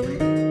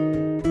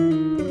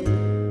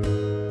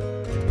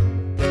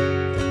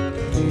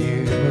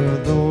 Hear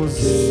those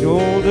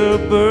shoulder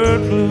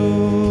bird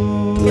blues.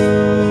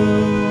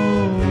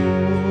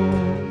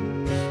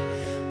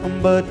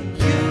 but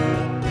you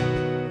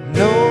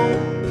know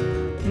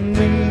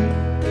me.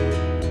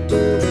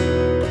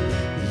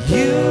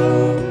 You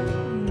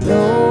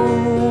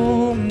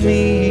know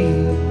me.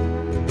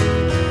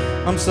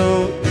 I'm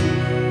so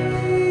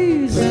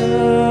easily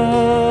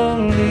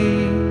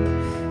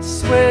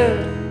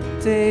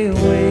swept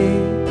away,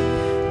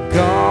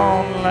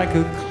 gone like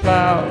a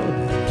cloud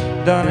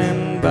done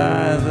in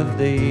by the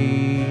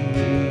day.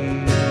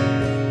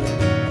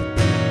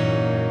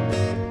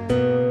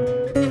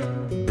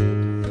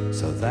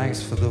 So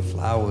thanks for the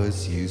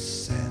flowers you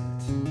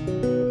sent,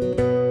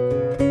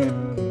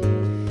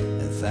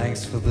 and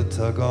thanks for the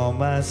tug on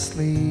my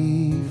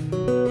sleeve.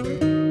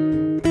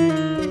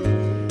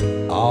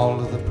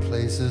 All of the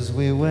places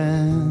we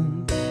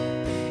went,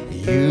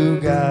 you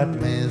got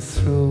me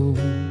through,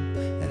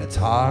 and it's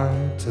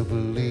hard to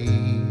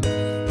believe.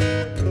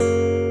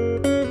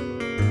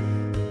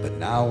 But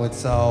now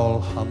it's all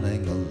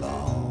humming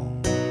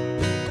along,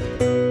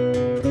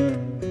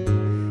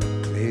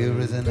 clear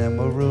as an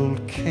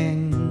emerald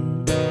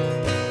king.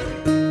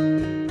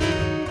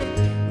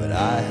 But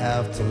I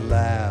have to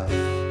laugh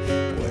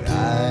when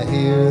I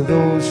hear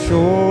those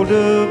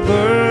shoulder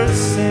birds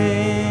sing.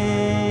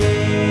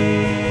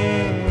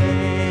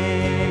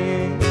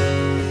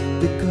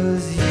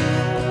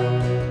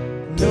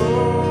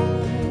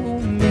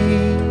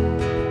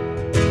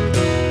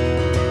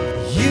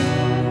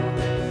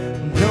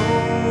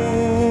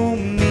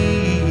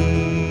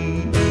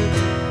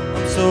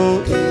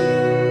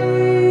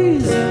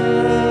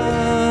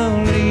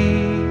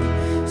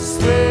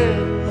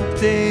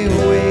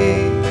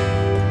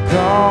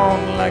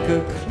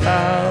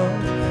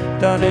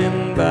 Done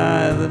in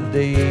by the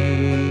day,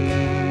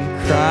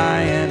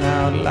 crying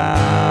out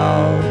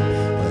loud,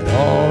 but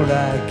all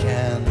I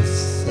can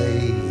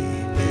say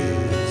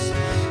is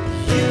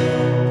you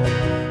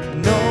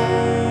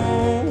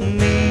know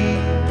me.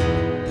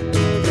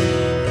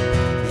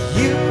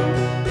 You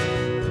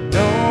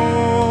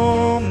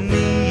know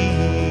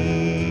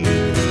me.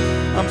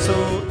 I'm so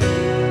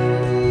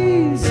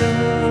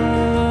easily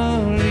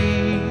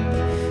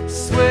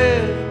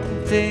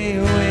swept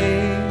away,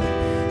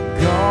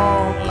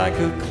 gone like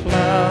a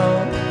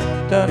cloud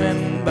done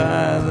in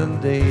by the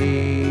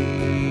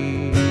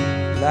day,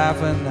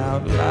 laughing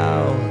out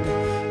loud,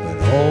 but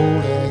all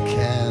I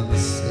can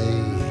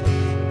say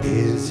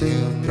is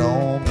you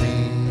know me.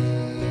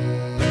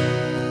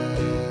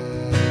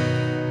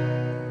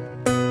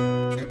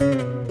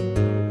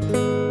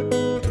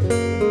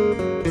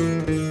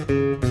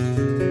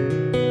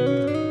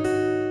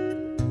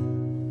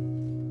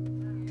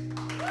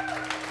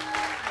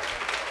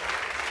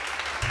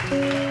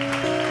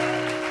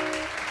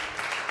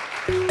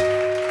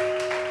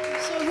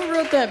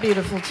 That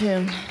beautiful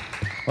tune.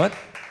 What?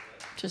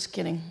 Just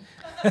kidding.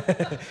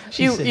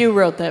 You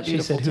wrote that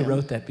beautiful tune. She said, who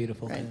wrote that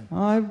beautiful tune?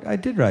 Oh, I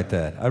did write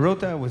that. I wrote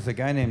that with a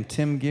guy named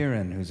Tim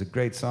Gearin, who's a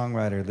great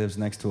songwriter, lives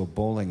next to a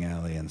bowling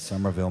alley in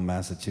Somerville,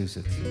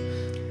 Massachusetts.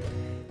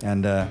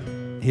 And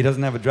he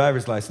doesn't have a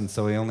driver's license,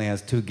 so he only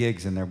has 2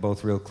 gigs, and they're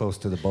both real close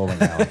to the bowling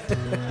alley.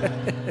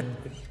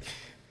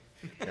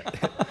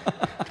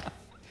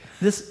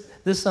 This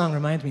song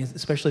reminds me,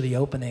 especially the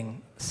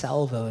opening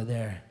salvo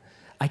there.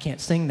 I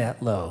can't sing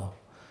that low.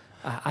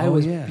 We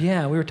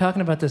were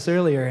talking about this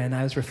earlier, and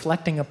I was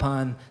reflecting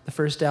upon the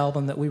first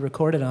album that we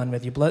recorded on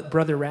with you,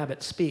 Brother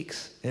Rabbit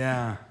Speaks.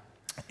 Yeah.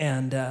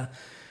 And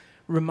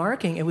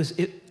remarking,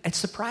 it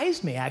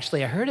surprised me,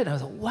 actually. I heard it, and I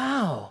was like,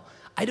 wow,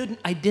 I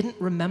didn't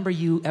remember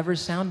you ever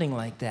sounding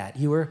like that.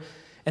 You were,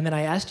 and then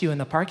I asked you in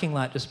the parking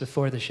lot just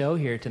before the show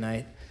here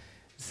tonight,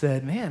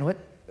 said, man, what?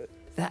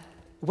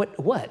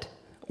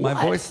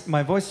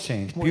 My voice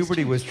changed.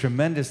 Puberty was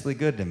tremendously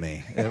good to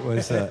me. It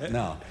was,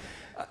 no.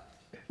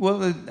 Well,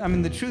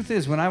 the truth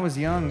is, when I was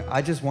young,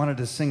 I just wanted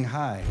to sing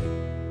high.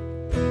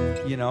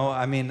 You know,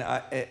 I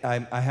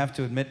have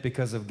to admit,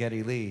 because of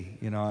Geddy Lee,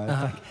 you know, I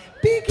was like,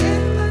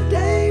 begin the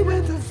day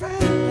with a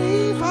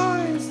friendly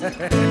voice,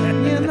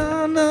 you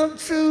know, no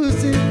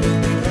choosing,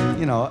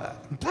 you know,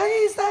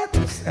 plays that.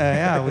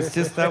 It was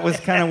just, that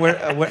was kind of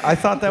where I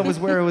thought that was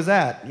where it was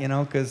at, you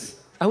know, because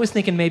I was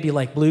thinking maybe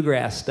like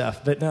bluegrass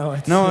stuff, but no.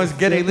 It was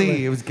Geddy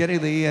Lee. It was Geddy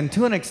Lee, and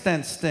to an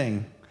extent,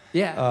 Sting.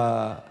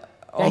 Yeah.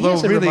 Although he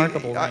has a really,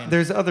 remarkable range.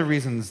 There's other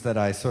reasons that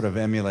I sort of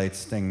emulate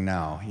Sting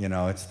now. You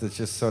know, it's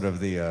just sort of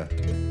the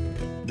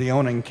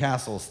owning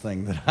castles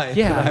thing that I.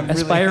 Yeah, that I'm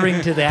aspiring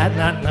really to that,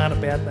 not a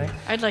bad thing.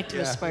 I'd like to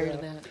aspire to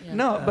that. Yeah.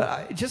 No,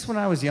 but just when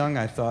I was young,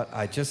 I thought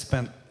I just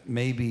spent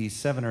maybe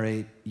 7 or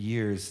 8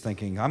 years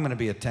thinking I'm going to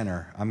be a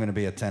tenor. I'm going to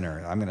be a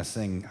tenor. I'm going to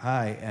sing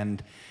high,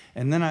 and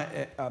then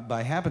I,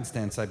 by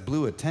happenstance, I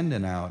blew a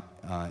tendon out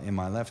in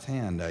my left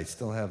hand. I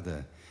still have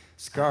the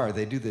scar.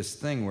 They do this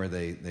thing where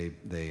they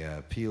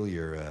peel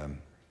your,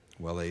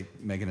 they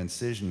make an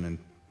incision and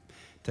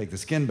take the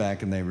skin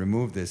back, and they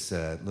remove this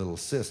little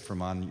cyst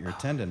from on your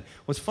tendon.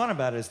 What's fun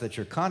about it is that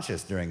you're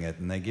conscious during it,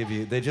 and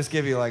they just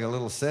give you like a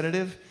little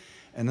sedative,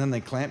 and then they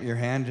clamp your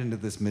hand into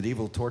this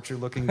medieval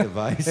torture-looking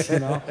device, you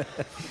know.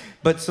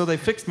 But so they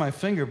fixed my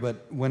finger.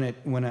 But when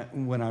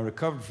I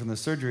recovered from the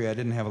surgery, I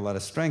didn't have a lot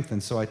of strength,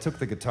 and so I took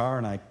the guitar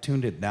and I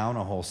tuned it down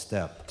a whole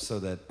step so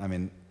that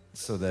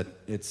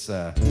it's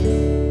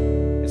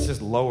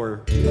just lower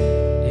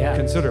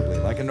considerably.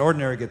 Like an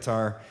ordinary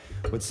guitar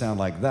would sound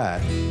like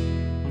that.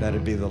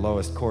 That'd be the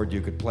lowest chord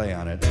you could play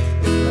on it.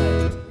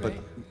 But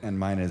and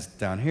mine is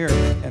down here.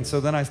 And so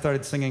then I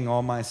started singing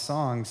all my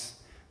songs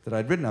that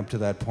I'd written up to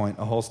that point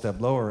a whole step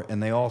lower,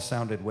 and they all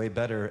sounded way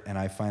better, and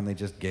I finally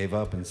just gave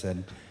up and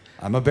said,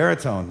 I'm a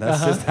baritone.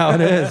 That's just how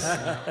it is.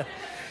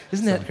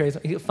 Isn't that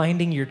crazy?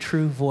 Finding your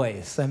true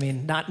voice. I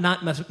mean, not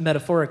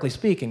metaphorically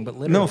speaking, but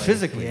literally. No,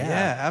 physically.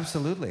 Yeah,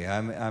 absolutely.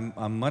 I'm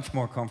a much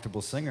more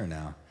comfortable singer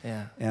now.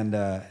 Yeah. And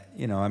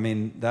I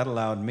mean, that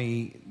allowed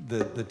me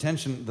the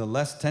tension, the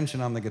less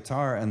tension on the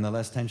guitar and the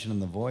less tension in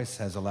the voice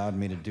has allowed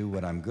me to do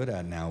what I'm good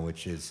at now,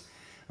 which is,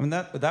 I mean,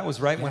 that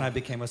was right when I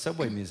became a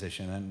subway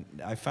musician,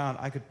 and I found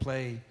I could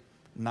play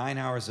 9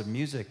 hours of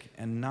music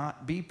and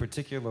not be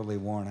particularly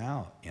worn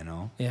out. You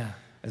know. Yeah.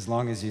 As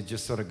long as you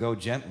just sort of go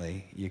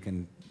gently, you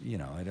can.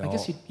 I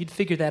guess you'd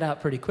figure that out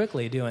pretty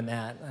quickly doing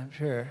that, I'm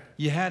sure.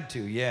 You had to,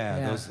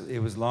 yeah. It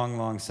was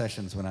long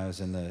sessions when I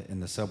was in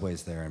the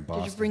subways there in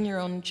Boston. Did you bring your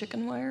own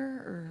chicken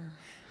wire, or?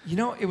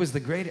 It was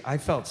I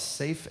felt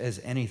safe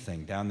as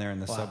anything down there in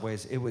the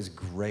subways. It was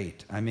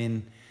great. I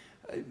mean,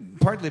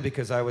 partly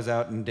because I was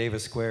out in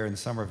Davis Square in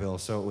Somerville,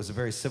 so it was a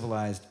very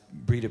civilized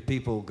breed of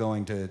people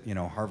going to,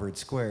 Harvard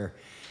Square.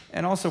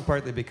 And also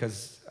partly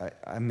because,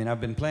 I've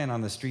been playing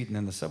on the street and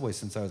in the subway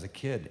since I was a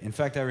kid. In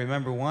fact, I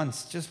remember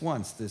just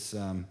once, this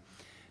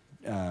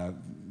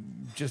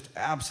just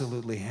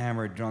absolutely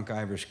hammered, drunk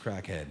Irish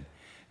crackhead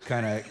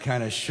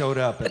kind of showed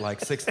up at like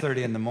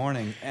 6:30 in the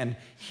morning. And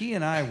he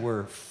and I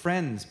were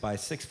friends by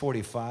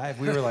 6:45.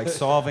 We were like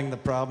solving the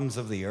problems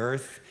of the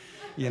earth,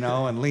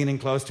 and leaning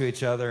close to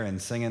each other and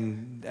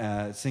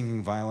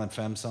singing violent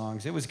femme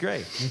songs. It was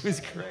great. It was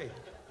great.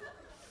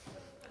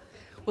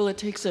 Well, it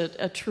takes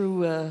a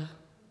true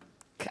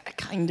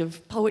kind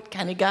of poet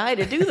kind of guy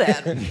to do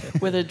that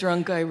with a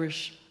drunk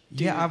Irish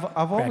dude. Yeah,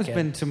 I've always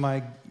been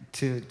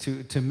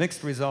to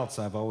mixed results.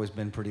 I've always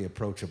been pretty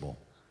approachable.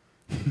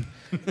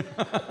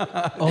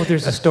 Oh,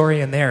 there's a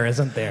story in there,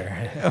 isn't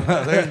there?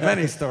 Well, there's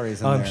many stories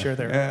in there. I'm sure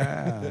there are.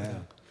 Yeah.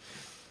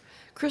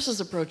 Chris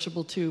is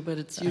approachable too, but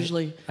it's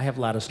usually I have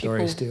a lot of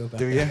stories too.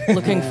 Do you?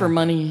 Looking for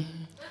money.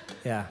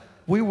 Yeah.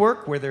 We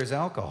work where there's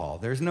alcohol.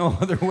 There's no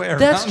other way around.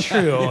 That's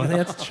true.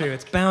 That's true.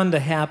 It's bound to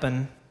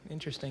happen.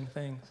 Interesting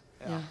things.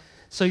 Yeah.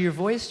 So your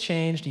voice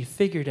changed. You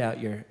figured out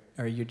you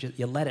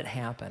let it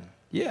happen.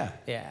 Yeah.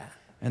 Yeah.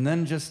 And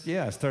then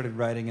I started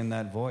writing in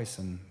that voice,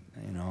 and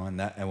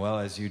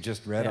as you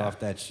just read off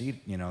that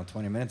sheet,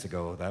 20 minutes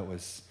ago, that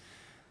was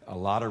a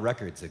lot of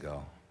records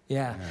ago.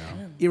 Yeah.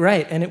 You're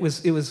right. And it was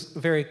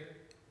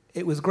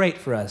great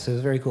for us. It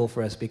was very cool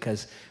for us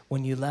because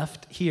when you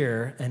left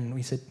here and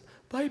we said,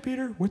 bye,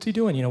 Peter. What's he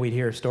doing? We'd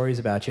hear stories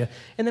about you.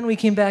 And then we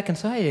came back and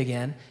saw you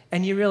again,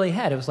 and you really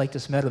had. It was like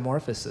this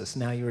metamorphosis.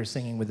 Now you were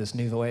singing with this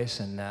new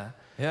voice, and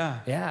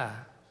yeah.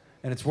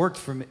 And it's worked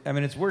for me. I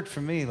mean, it's worked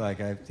for me. Like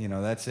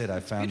that's it. I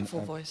found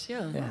beautiful voice.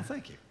 Yeah. Well,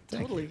 thank you.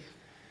 Totally.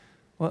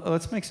 Well,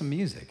 let's make some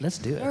music. Let's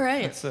do it. All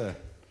right.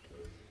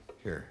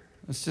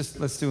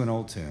 Let's do an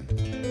old tune.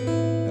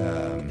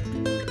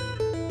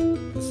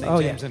 The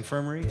St. James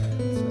Infirmary.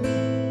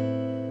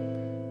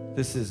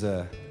 This is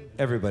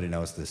everybody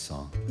knows this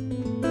song.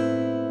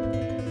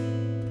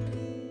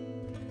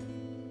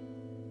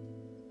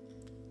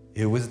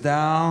 It was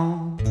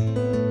down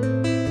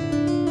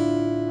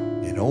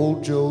in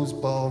old Joe's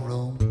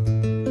ballroom,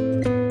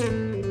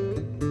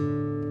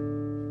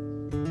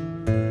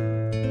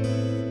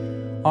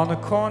 on the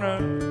corner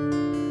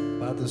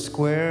by the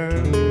square,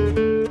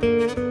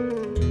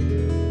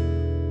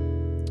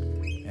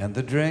 and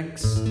the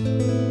drinks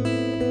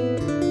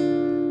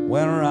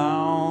went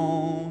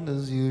around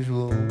as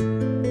usual,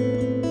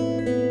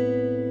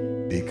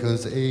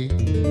 because a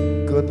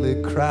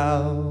goodly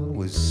crowd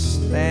was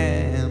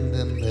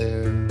standing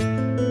there.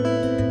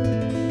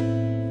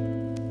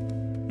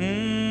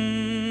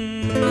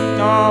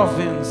 Off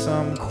in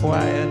some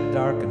quiet,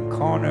 darkened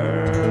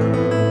corner,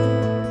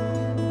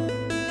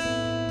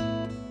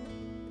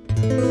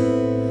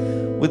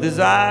 with his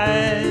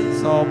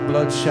eyes all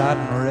bloodshot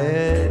and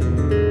red,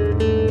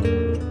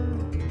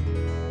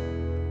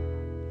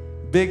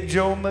 Big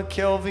Joe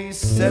McKelvey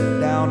set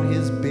down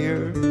his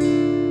beer.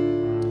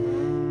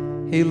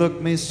 He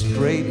looked me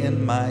straight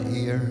in my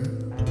ear.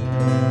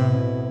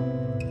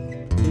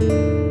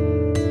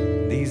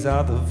 These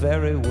are the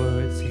very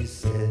words he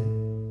said.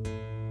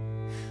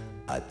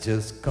 I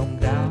just come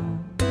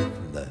down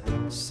from the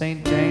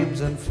St.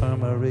 James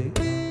Infirmary,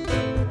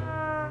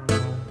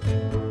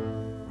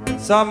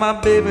 saw my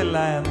baby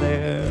lying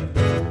there,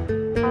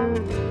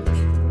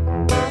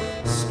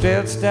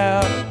 stretched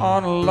out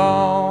on a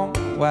long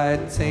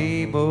white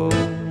table.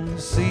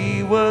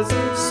 She was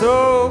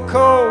so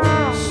cold,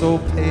 so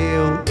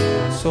pale,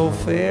 so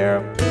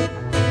fair.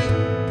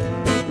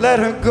 Let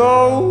her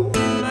go,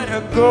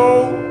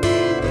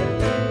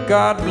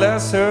 God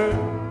bless her,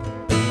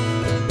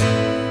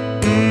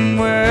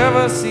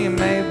 wherever she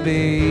may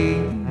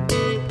be.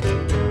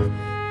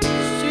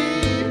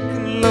 She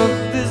can look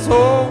this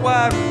whole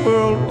wide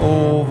world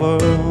over,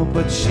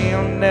 but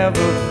she'll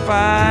never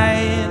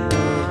find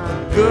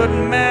a good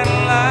man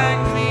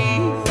like me,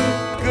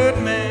 good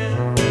man.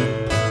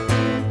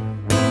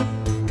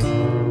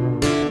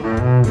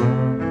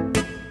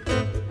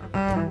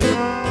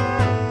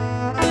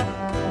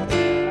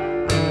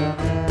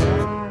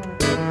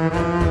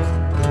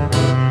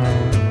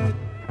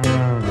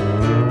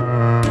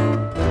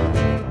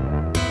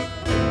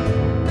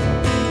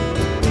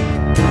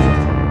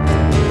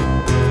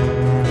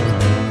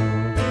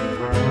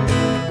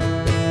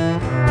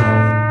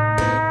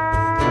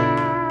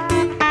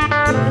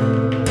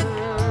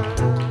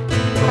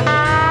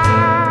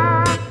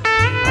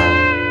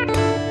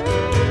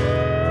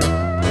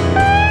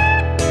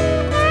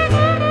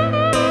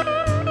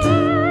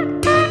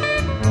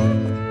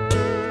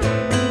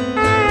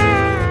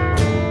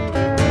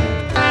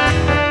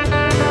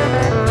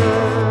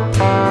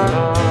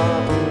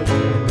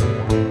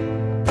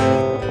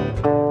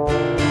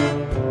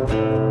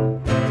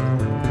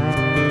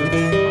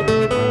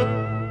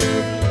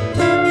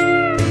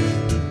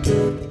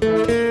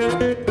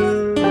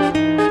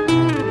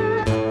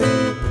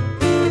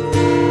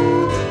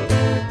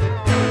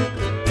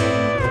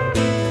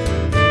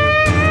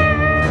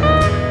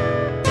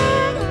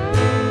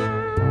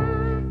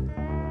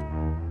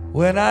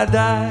 When I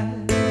die,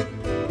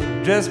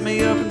 dress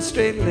me up in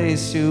straight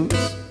lace shoes.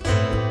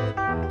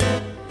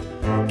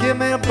 Give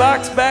me a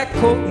box back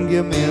coat and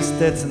give me a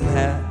Stetson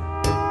hat.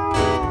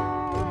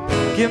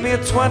 Give me a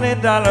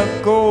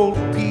 $20 gold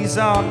piece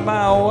on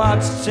my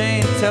watch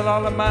chain. Tell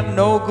all of my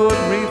no good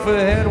reefer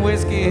head,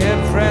 whiskey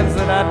head friends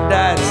that I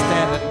died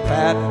standing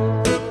pat.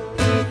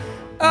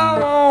 I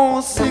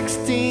want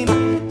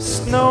 16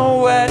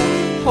 snow white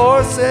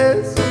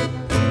horses,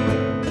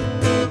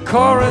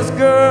 chorus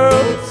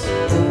girls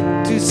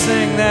to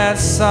sing that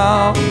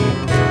song.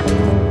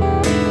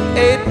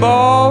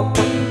 8-ball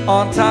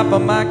on top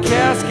of my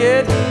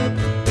casket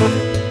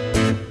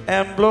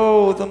and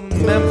blow the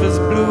Memphis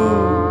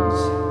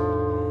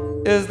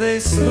blues as they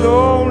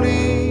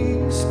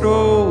slowly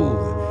stroll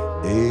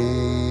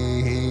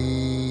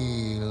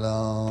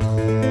along.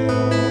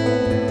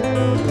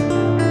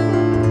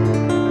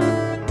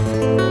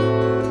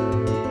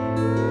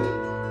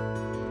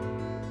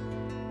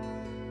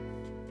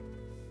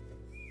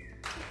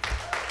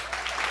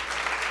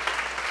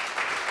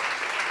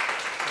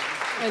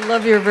 I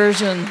love your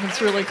version.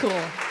 It's really cool.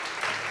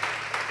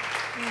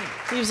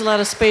 Leaves a lot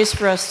of space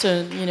for us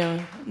to,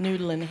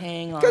 noodle and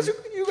hang on. Because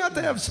you got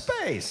to have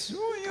space. You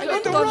I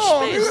got don't to love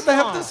roam. space. You got to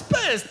have the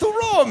space to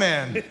roam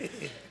in.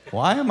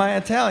 Why am I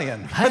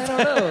Italian? I don't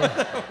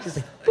know. Just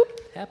like,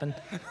 boop, happened.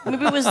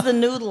 Maybe it was the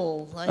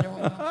noodle. I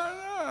don't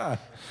know.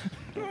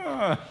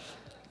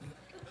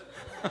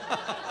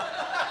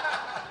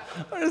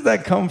 Where does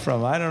that come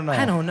from? I don't know.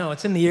 I don't know.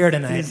 It's in the air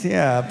tonight.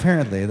 Yeah,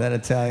 apparently, that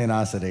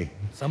Italianosity.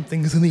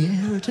 Something's in the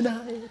air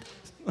tonight.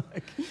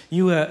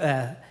 You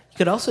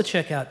could also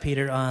check out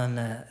Peter on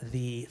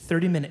the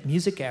 30-minute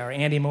music hour,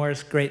 Andy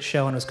Moore's great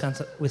show on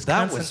Wisconsin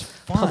That was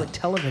fun. Public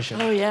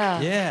Television. Oh, yeah.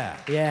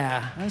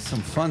 Yeah. That's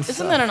some fun stuff.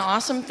 Isn't that an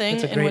awesome thing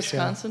It's a in great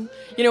Wisconsin?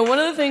 One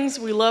of the things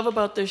we love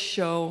about this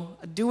show,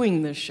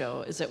 doing this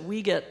show, is that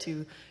we get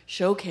to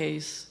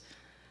showcase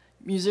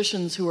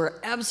musicians who are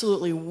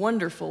absolutely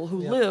wonderful, who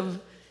live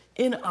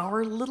in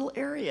our little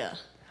area.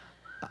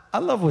 I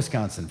love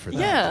Wisconsin for that.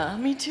 Yeah,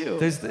 me too.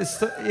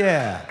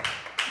 Yeah.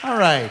 All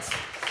right.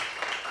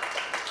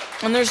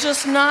 And there's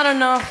just not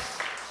enough.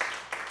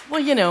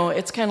 Well,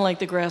 it's kind of like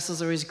the grass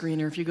is always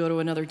greener. If you go to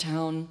another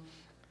town,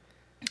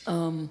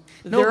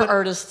 their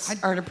artists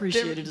aren't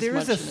appreciated as much. There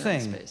is a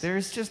thing.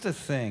 There's just a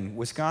thing.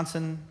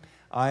 Wisconsin,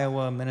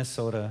 Iowa,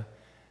 Minnesota.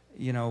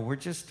 We're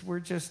just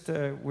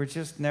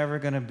never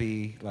gonna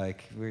be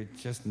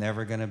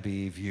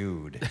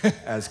viewed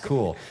as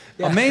cool.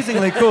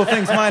 Amazingly cool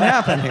things might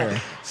happen here.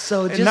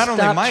 So just not only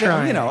stop might,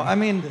 trying. That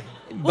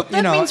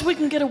means we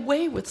can get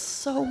away with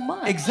so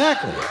much.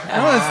 Exactly.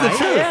 That's the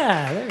truth.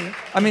 Yeah. There you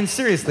go.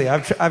 Seriously,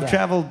 I've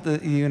traveled the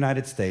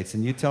United States,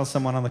 and you tell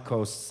someone on the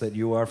coasts that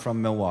you are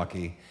from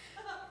Milwaukee,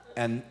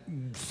 and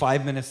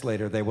 5 minutes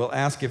later they will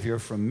ask if you're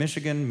from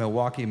Michigan,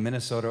 Milwaukee,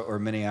 Minnesota, or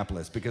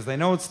Minneapolis, because they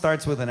know it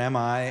starts with an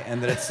M-I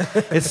and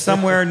that it's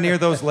somewhere near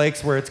those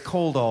lakes where it's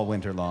cold all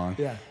winter long.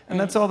 Yeah. And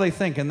that's all they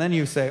think. And then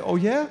you say, oh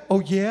yeah,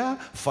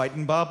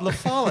 Fightin' Bob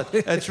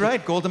LaFollette. That's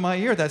right, Gold in My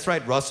Ear. That's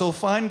right, Russell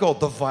Feingold,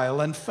 the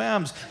Violent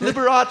Femmes,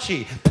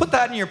 Liberace. Put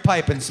that in your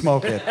pipe and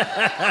smoke it.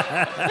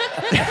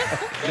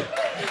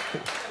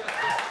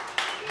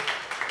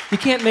 You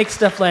can't make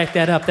stuff like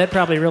that up. That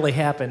probably really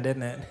happened,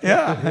 didn't it?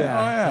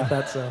 Yeah. I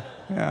thought so.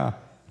 Yeah.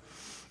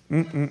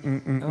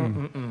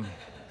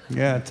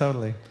 Yeah,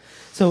 totally.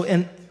 So,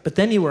 but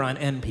then you were on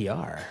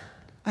NPR.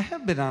 I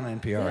have been on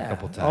NPR a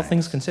couple times. All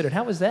things considered.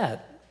 How was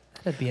that?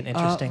 That'd be an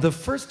interesting. The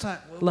first time,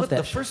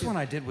 the first one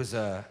I did was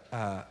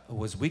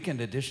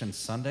Weekend Edition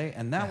Sunday,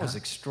 and that was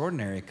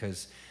extraordinary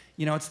because,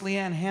 it's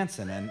Leanne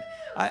Hansen. And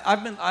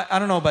I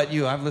don't know about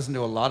you, I've listened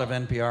to a lot of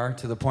NPR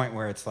to the point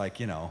where it's like,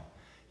 you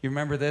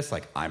remember this?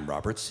 Like, I'm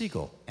Robert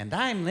Siegel, and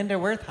I'm Linda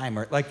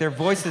Wertheimer. Like, their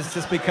voices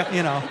just become,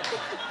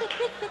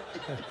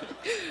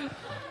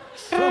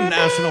 from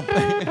national...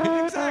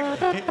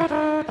 Exactly.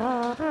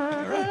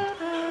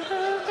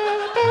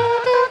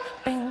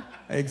 Right.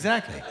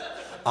 Exactly.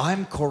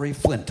 I'm Corey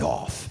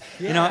Flintoff.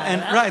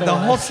 And the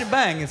whole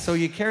shebang. And so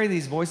you carry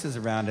these voices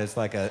around as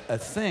like a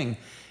thing.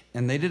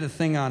 And they did a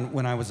thing on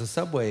when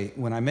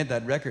I made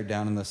that record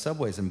down in the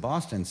subways in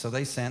Boston. So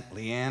they sent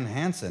Leanne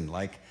Hansen,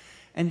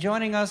 and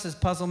joining us is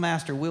puzzle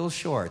master Will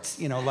Shorts,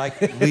 like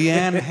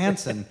Leanne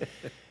Hansen.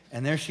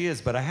 And there she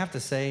is. But I have to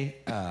say,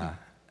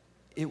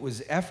 it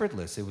was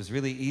effortless. It was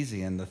really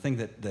easy. And the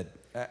thing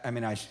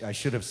I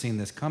should have seen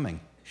this coming.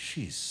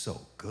 She's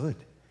so good.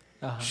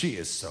 Uh-huh. She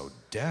is so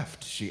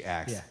deft. She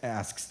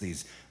asks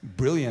these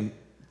brilliant,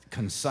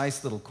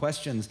 concise little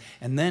questions,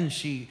 and then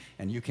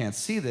and you can't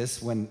see this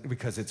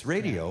because it's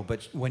radio,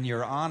 but when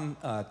you're on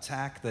a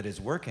tack that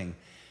is working,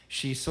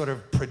 she sort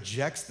of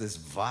projects this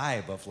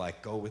vibe of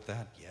go with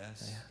that,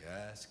 yes,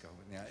 go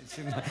with that.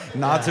 She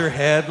nods her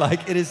head,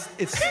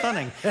 it's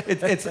stunning.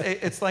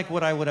 It's like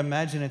what I would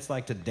imagine it's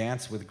like to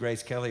dance with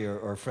Grace Kelly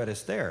or Fred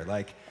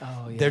Astaire.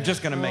 They're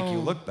just going to make you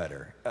look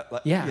better.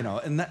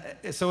 And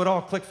so it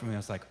all clicked for me. I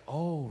was like,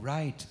 oh,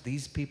 right,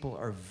 these people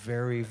are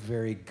very,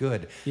 very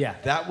good. Yeah.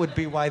 That would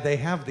be why they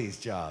have these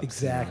jobs.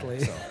 Exactly.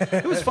 So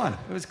it was fun.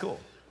 It was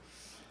cool.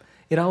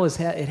 It always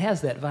it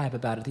has that vibe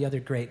about it. The other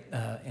great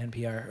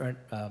NPR,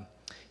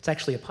 it's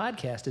actually a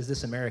podcast, is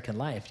This American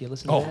Life. Do you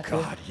listen to that?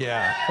 Oh, God,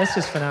 yeah. That's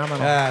just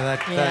phenomenal.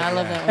 I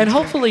love that one. And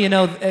hopefully,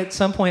 at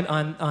some point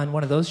on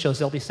one of those shows,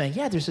 they'll be saying,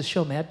 there's this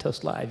show, Mad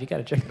Toast Live. You got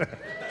to check it out.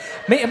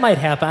 It might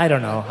happen. I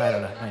don't know.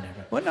 I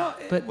never. Well, no,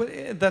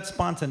 but that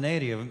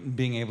spontaneity of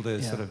being able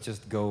to sort of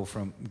just go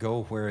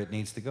where it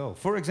needs to go.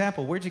 For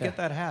example, where'd you get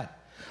that hat?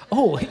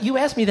 Oh, you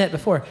asked me that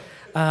before.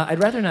 I'd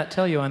rather not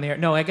tell you on the air.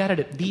 No, I got it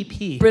at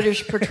BP.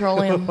 British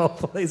Petroleum.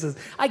 Places.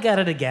 I got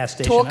it at a gas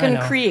station.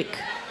 Tolkien Creek.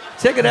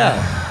 Check it out.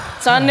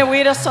 It's on the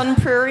way to Sun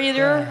Prairie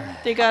there. Yeah.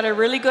 They got a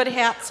really good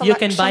hat selection. You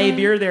can buy a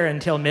beer there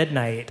until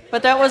midnight.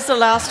 But that was the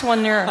last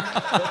one there.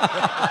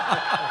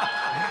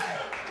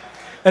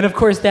 And of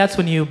course, that's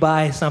when you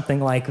buy something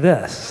like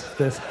this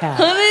hat.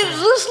 Honey, does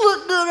this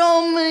look good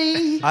on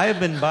me? I have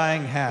been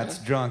buying hats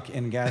drunk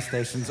in gas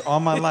stations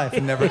all my life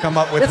and never come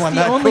up with one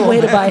that cool. That's the only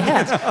way to buy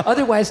hats.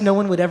 Otherwise, no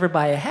one would ever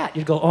buy a hat.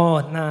 You'd go, oh,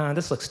 nah,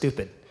 this looks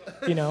stupid,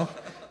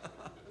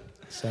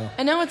 So.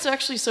 And now it's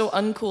actually so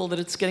uncool that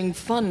it's getting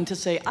fun to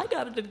say, I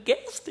got it at a gas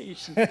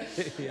station.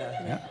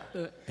 Yeah.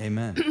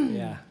 Amen.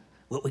 Yeah.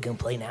 What we gonna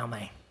play now,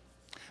 man?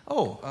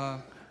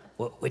 Oh,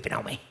 whip it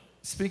on me.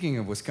 Speaking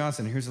of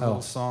Wisconsin, here's a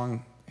little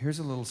song. Here's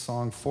a little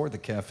song for the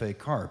Cafe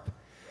Carp,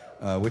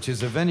 which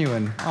is a venue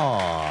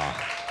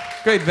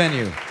great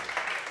venue.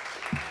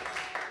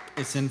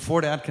 It's in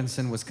Fort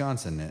Atkinson,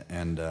 Wisconsin,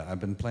 and I've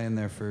been playing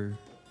there for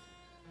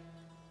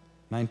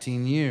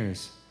 19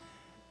 years.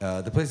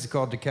 The place is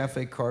called the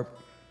Cafe Carp.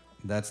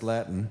 That's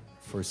Latin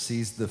for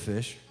seize the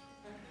fish.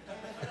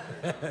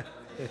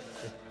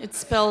 It's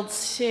spelled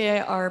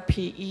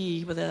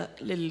C-A-R-P-E with a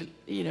little,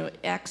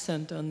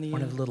 accent on the...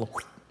 One of the little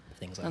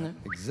things on it.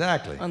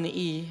 Exactly. On the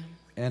E.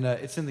 And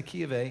it's in the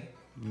key of A.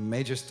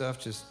 Major stuff,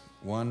 just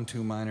 1,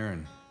 2 minor,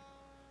 and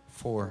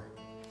 4.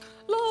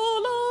 La, la,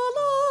 la,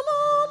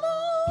 la,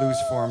 la. Blues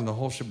form, the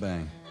whole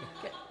shebang.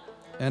 Okay.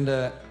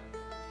 And...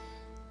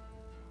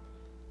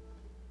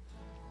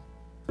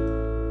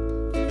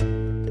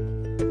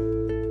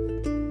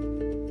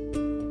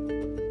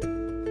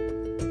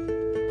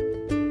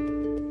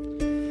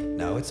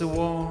 it's a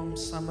warm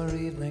summer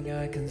evening,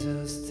 I can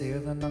just hear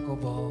the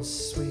knuckleballs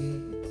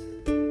sweet.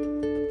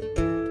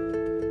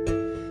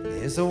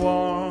 It's a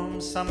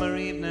warm summer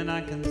evening, I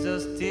can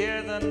just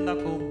hear the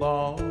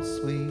knuckleballs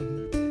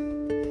sweet.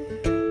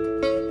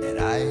 And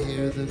I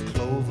hear the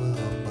clover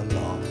hum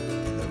along,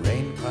 and the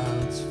rain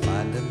clouds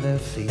finding their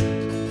feet.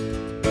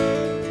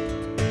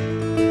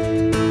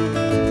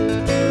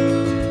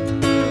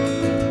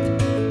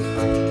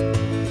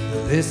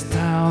 This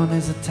town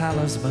is a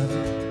talisman,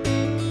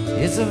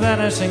 it's a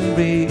vanishing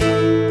breed. The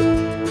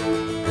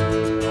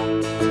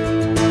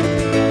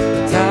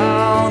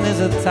town is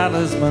a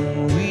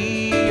talisman,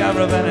 we are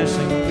a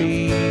vanishing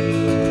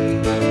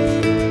breed.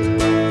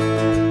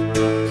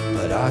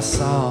 But our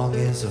song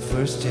is a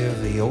first year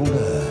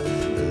viola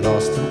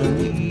lost in the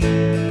weeds.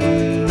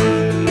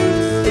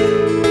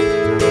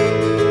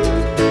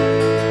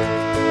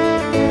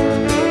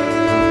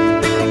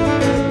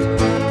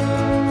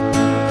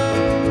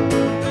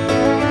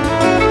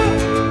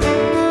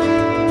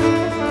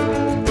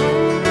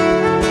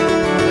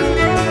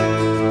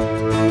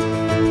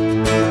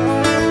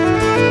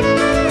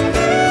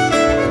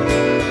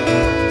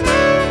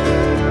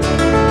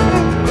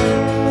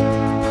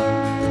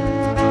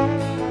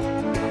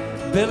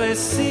 Billy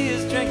C.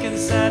 is drinking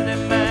Sandy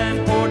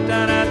Man, poured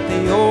down at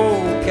the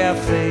old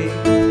cafe.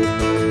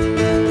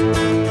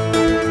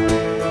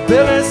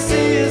 Billy C.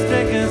 is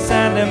drinking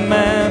Sandy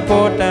Man,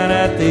 poured down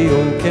at the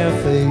old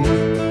cafe.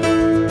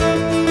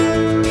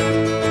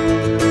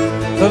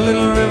 The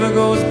little river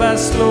goes by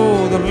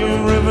slow, the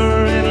little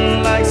river,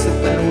 it likes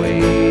it that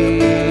way.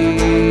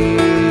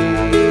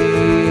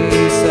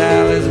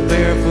 Sally's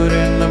barefoot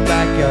in the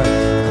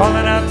backyard,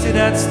 calling out to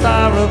that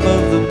star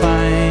above the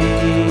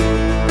pine.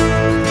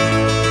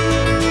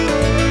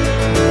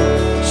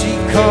 She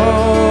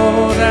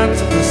calls out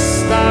to the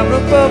star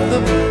above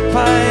the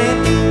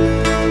pine.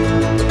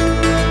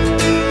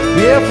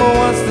 Yeah, for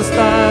once the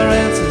star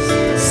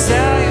answers,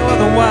 Sally, you are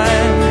the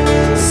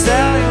wine.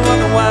 Sally, you are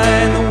the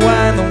wine, the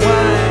wine, the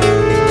wine.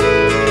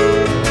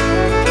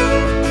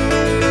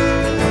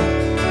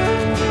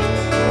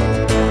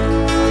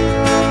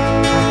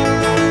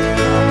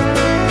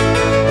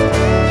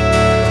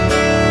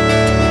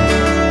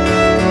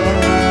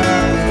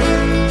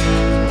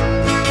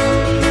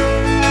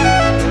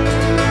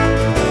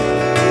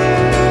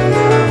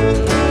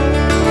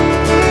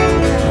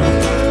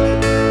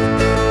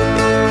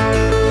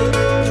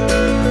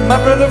 My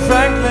brother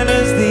Franklin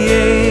is the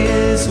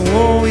ace.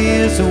 Oh, he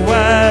is a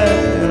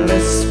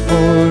wireless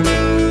sport.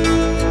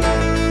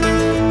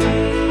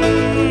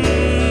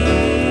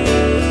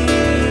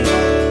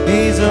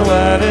 He's a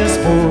wireless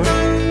sport.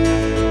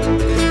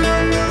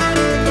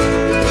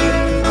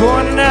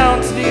 Going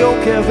down to the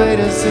old cafe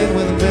to sit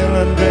with Bill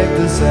and drink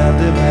the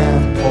Sandy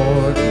Man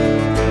port.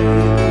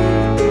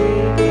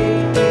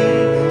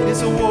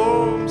 It's a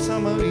warm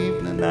summer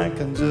evening, I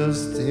can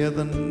just hear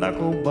the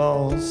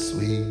knuckleballs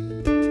sweet.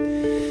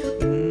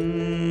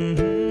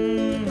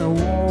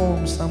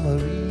 Summer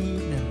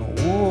evening,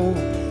 whoa,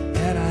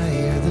 and I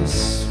hear the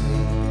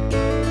sweet.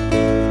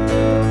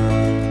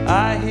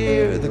 I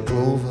hear the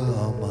clover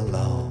on my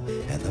lawn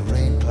and the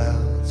rain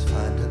clouds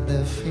finding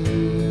their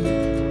feet.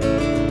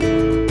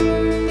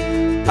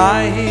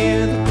 I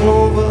hear the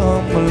clover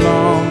on my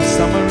lawn.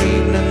 Summer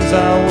evenings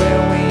are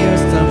where we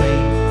used to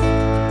meet.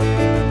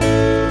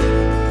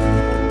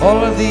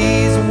 All of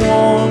these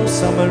warm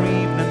summer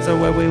evenings are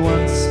where we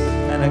once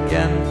and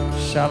again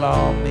shall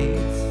all meet.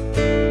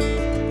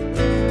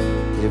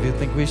 If you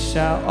think we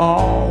shall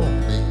all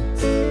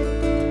meet,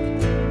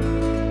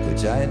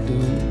 which I do.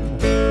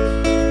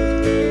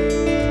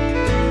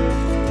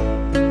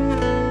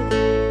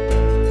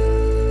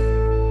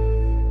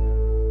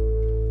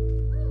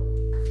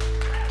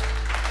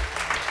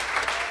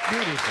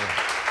 Beautiful.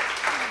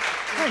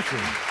 Thank you.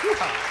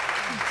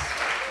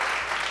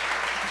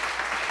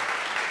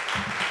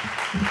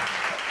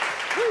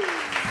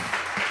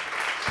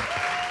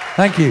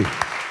 Thank you.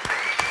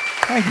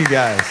 Thank you,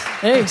 guys.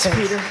 Thanks,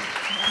 Peter.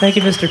 Thank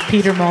you, Mr.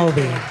 Peter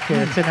Mulvey,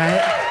 here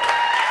tonight.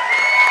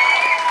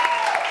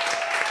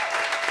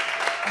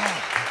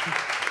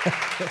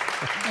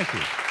 Thank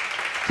you.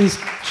 Please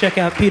check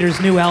out Peter's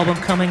new album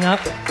coming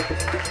up,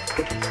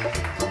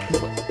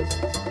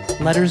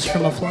 Letters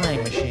from a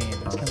Flying Machine.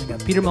 It's coming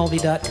up.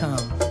 PeterMulvey.com.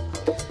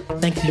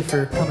 Thank you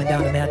for coming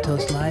down to Mad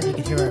Toast Live. You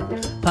can hear our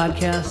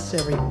podcasts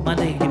every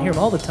Monday. You can hear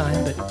them all the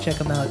time, but check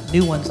them out.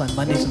 New ones on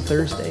Mondays and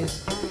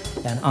Thursdays,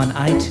 and on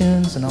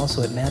iTunes, and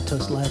also at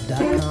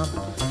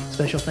MadToastLive.com.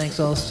 Special thanks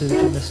also to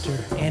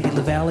Mr. Andy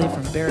LaValle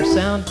from Bear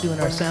Sound,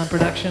 doing our sound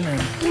production and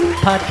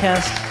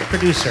podcast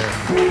producer.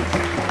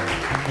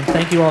 And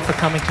thank you all for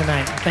coming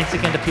tonight. Thanks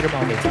again to Peter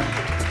Mulvey.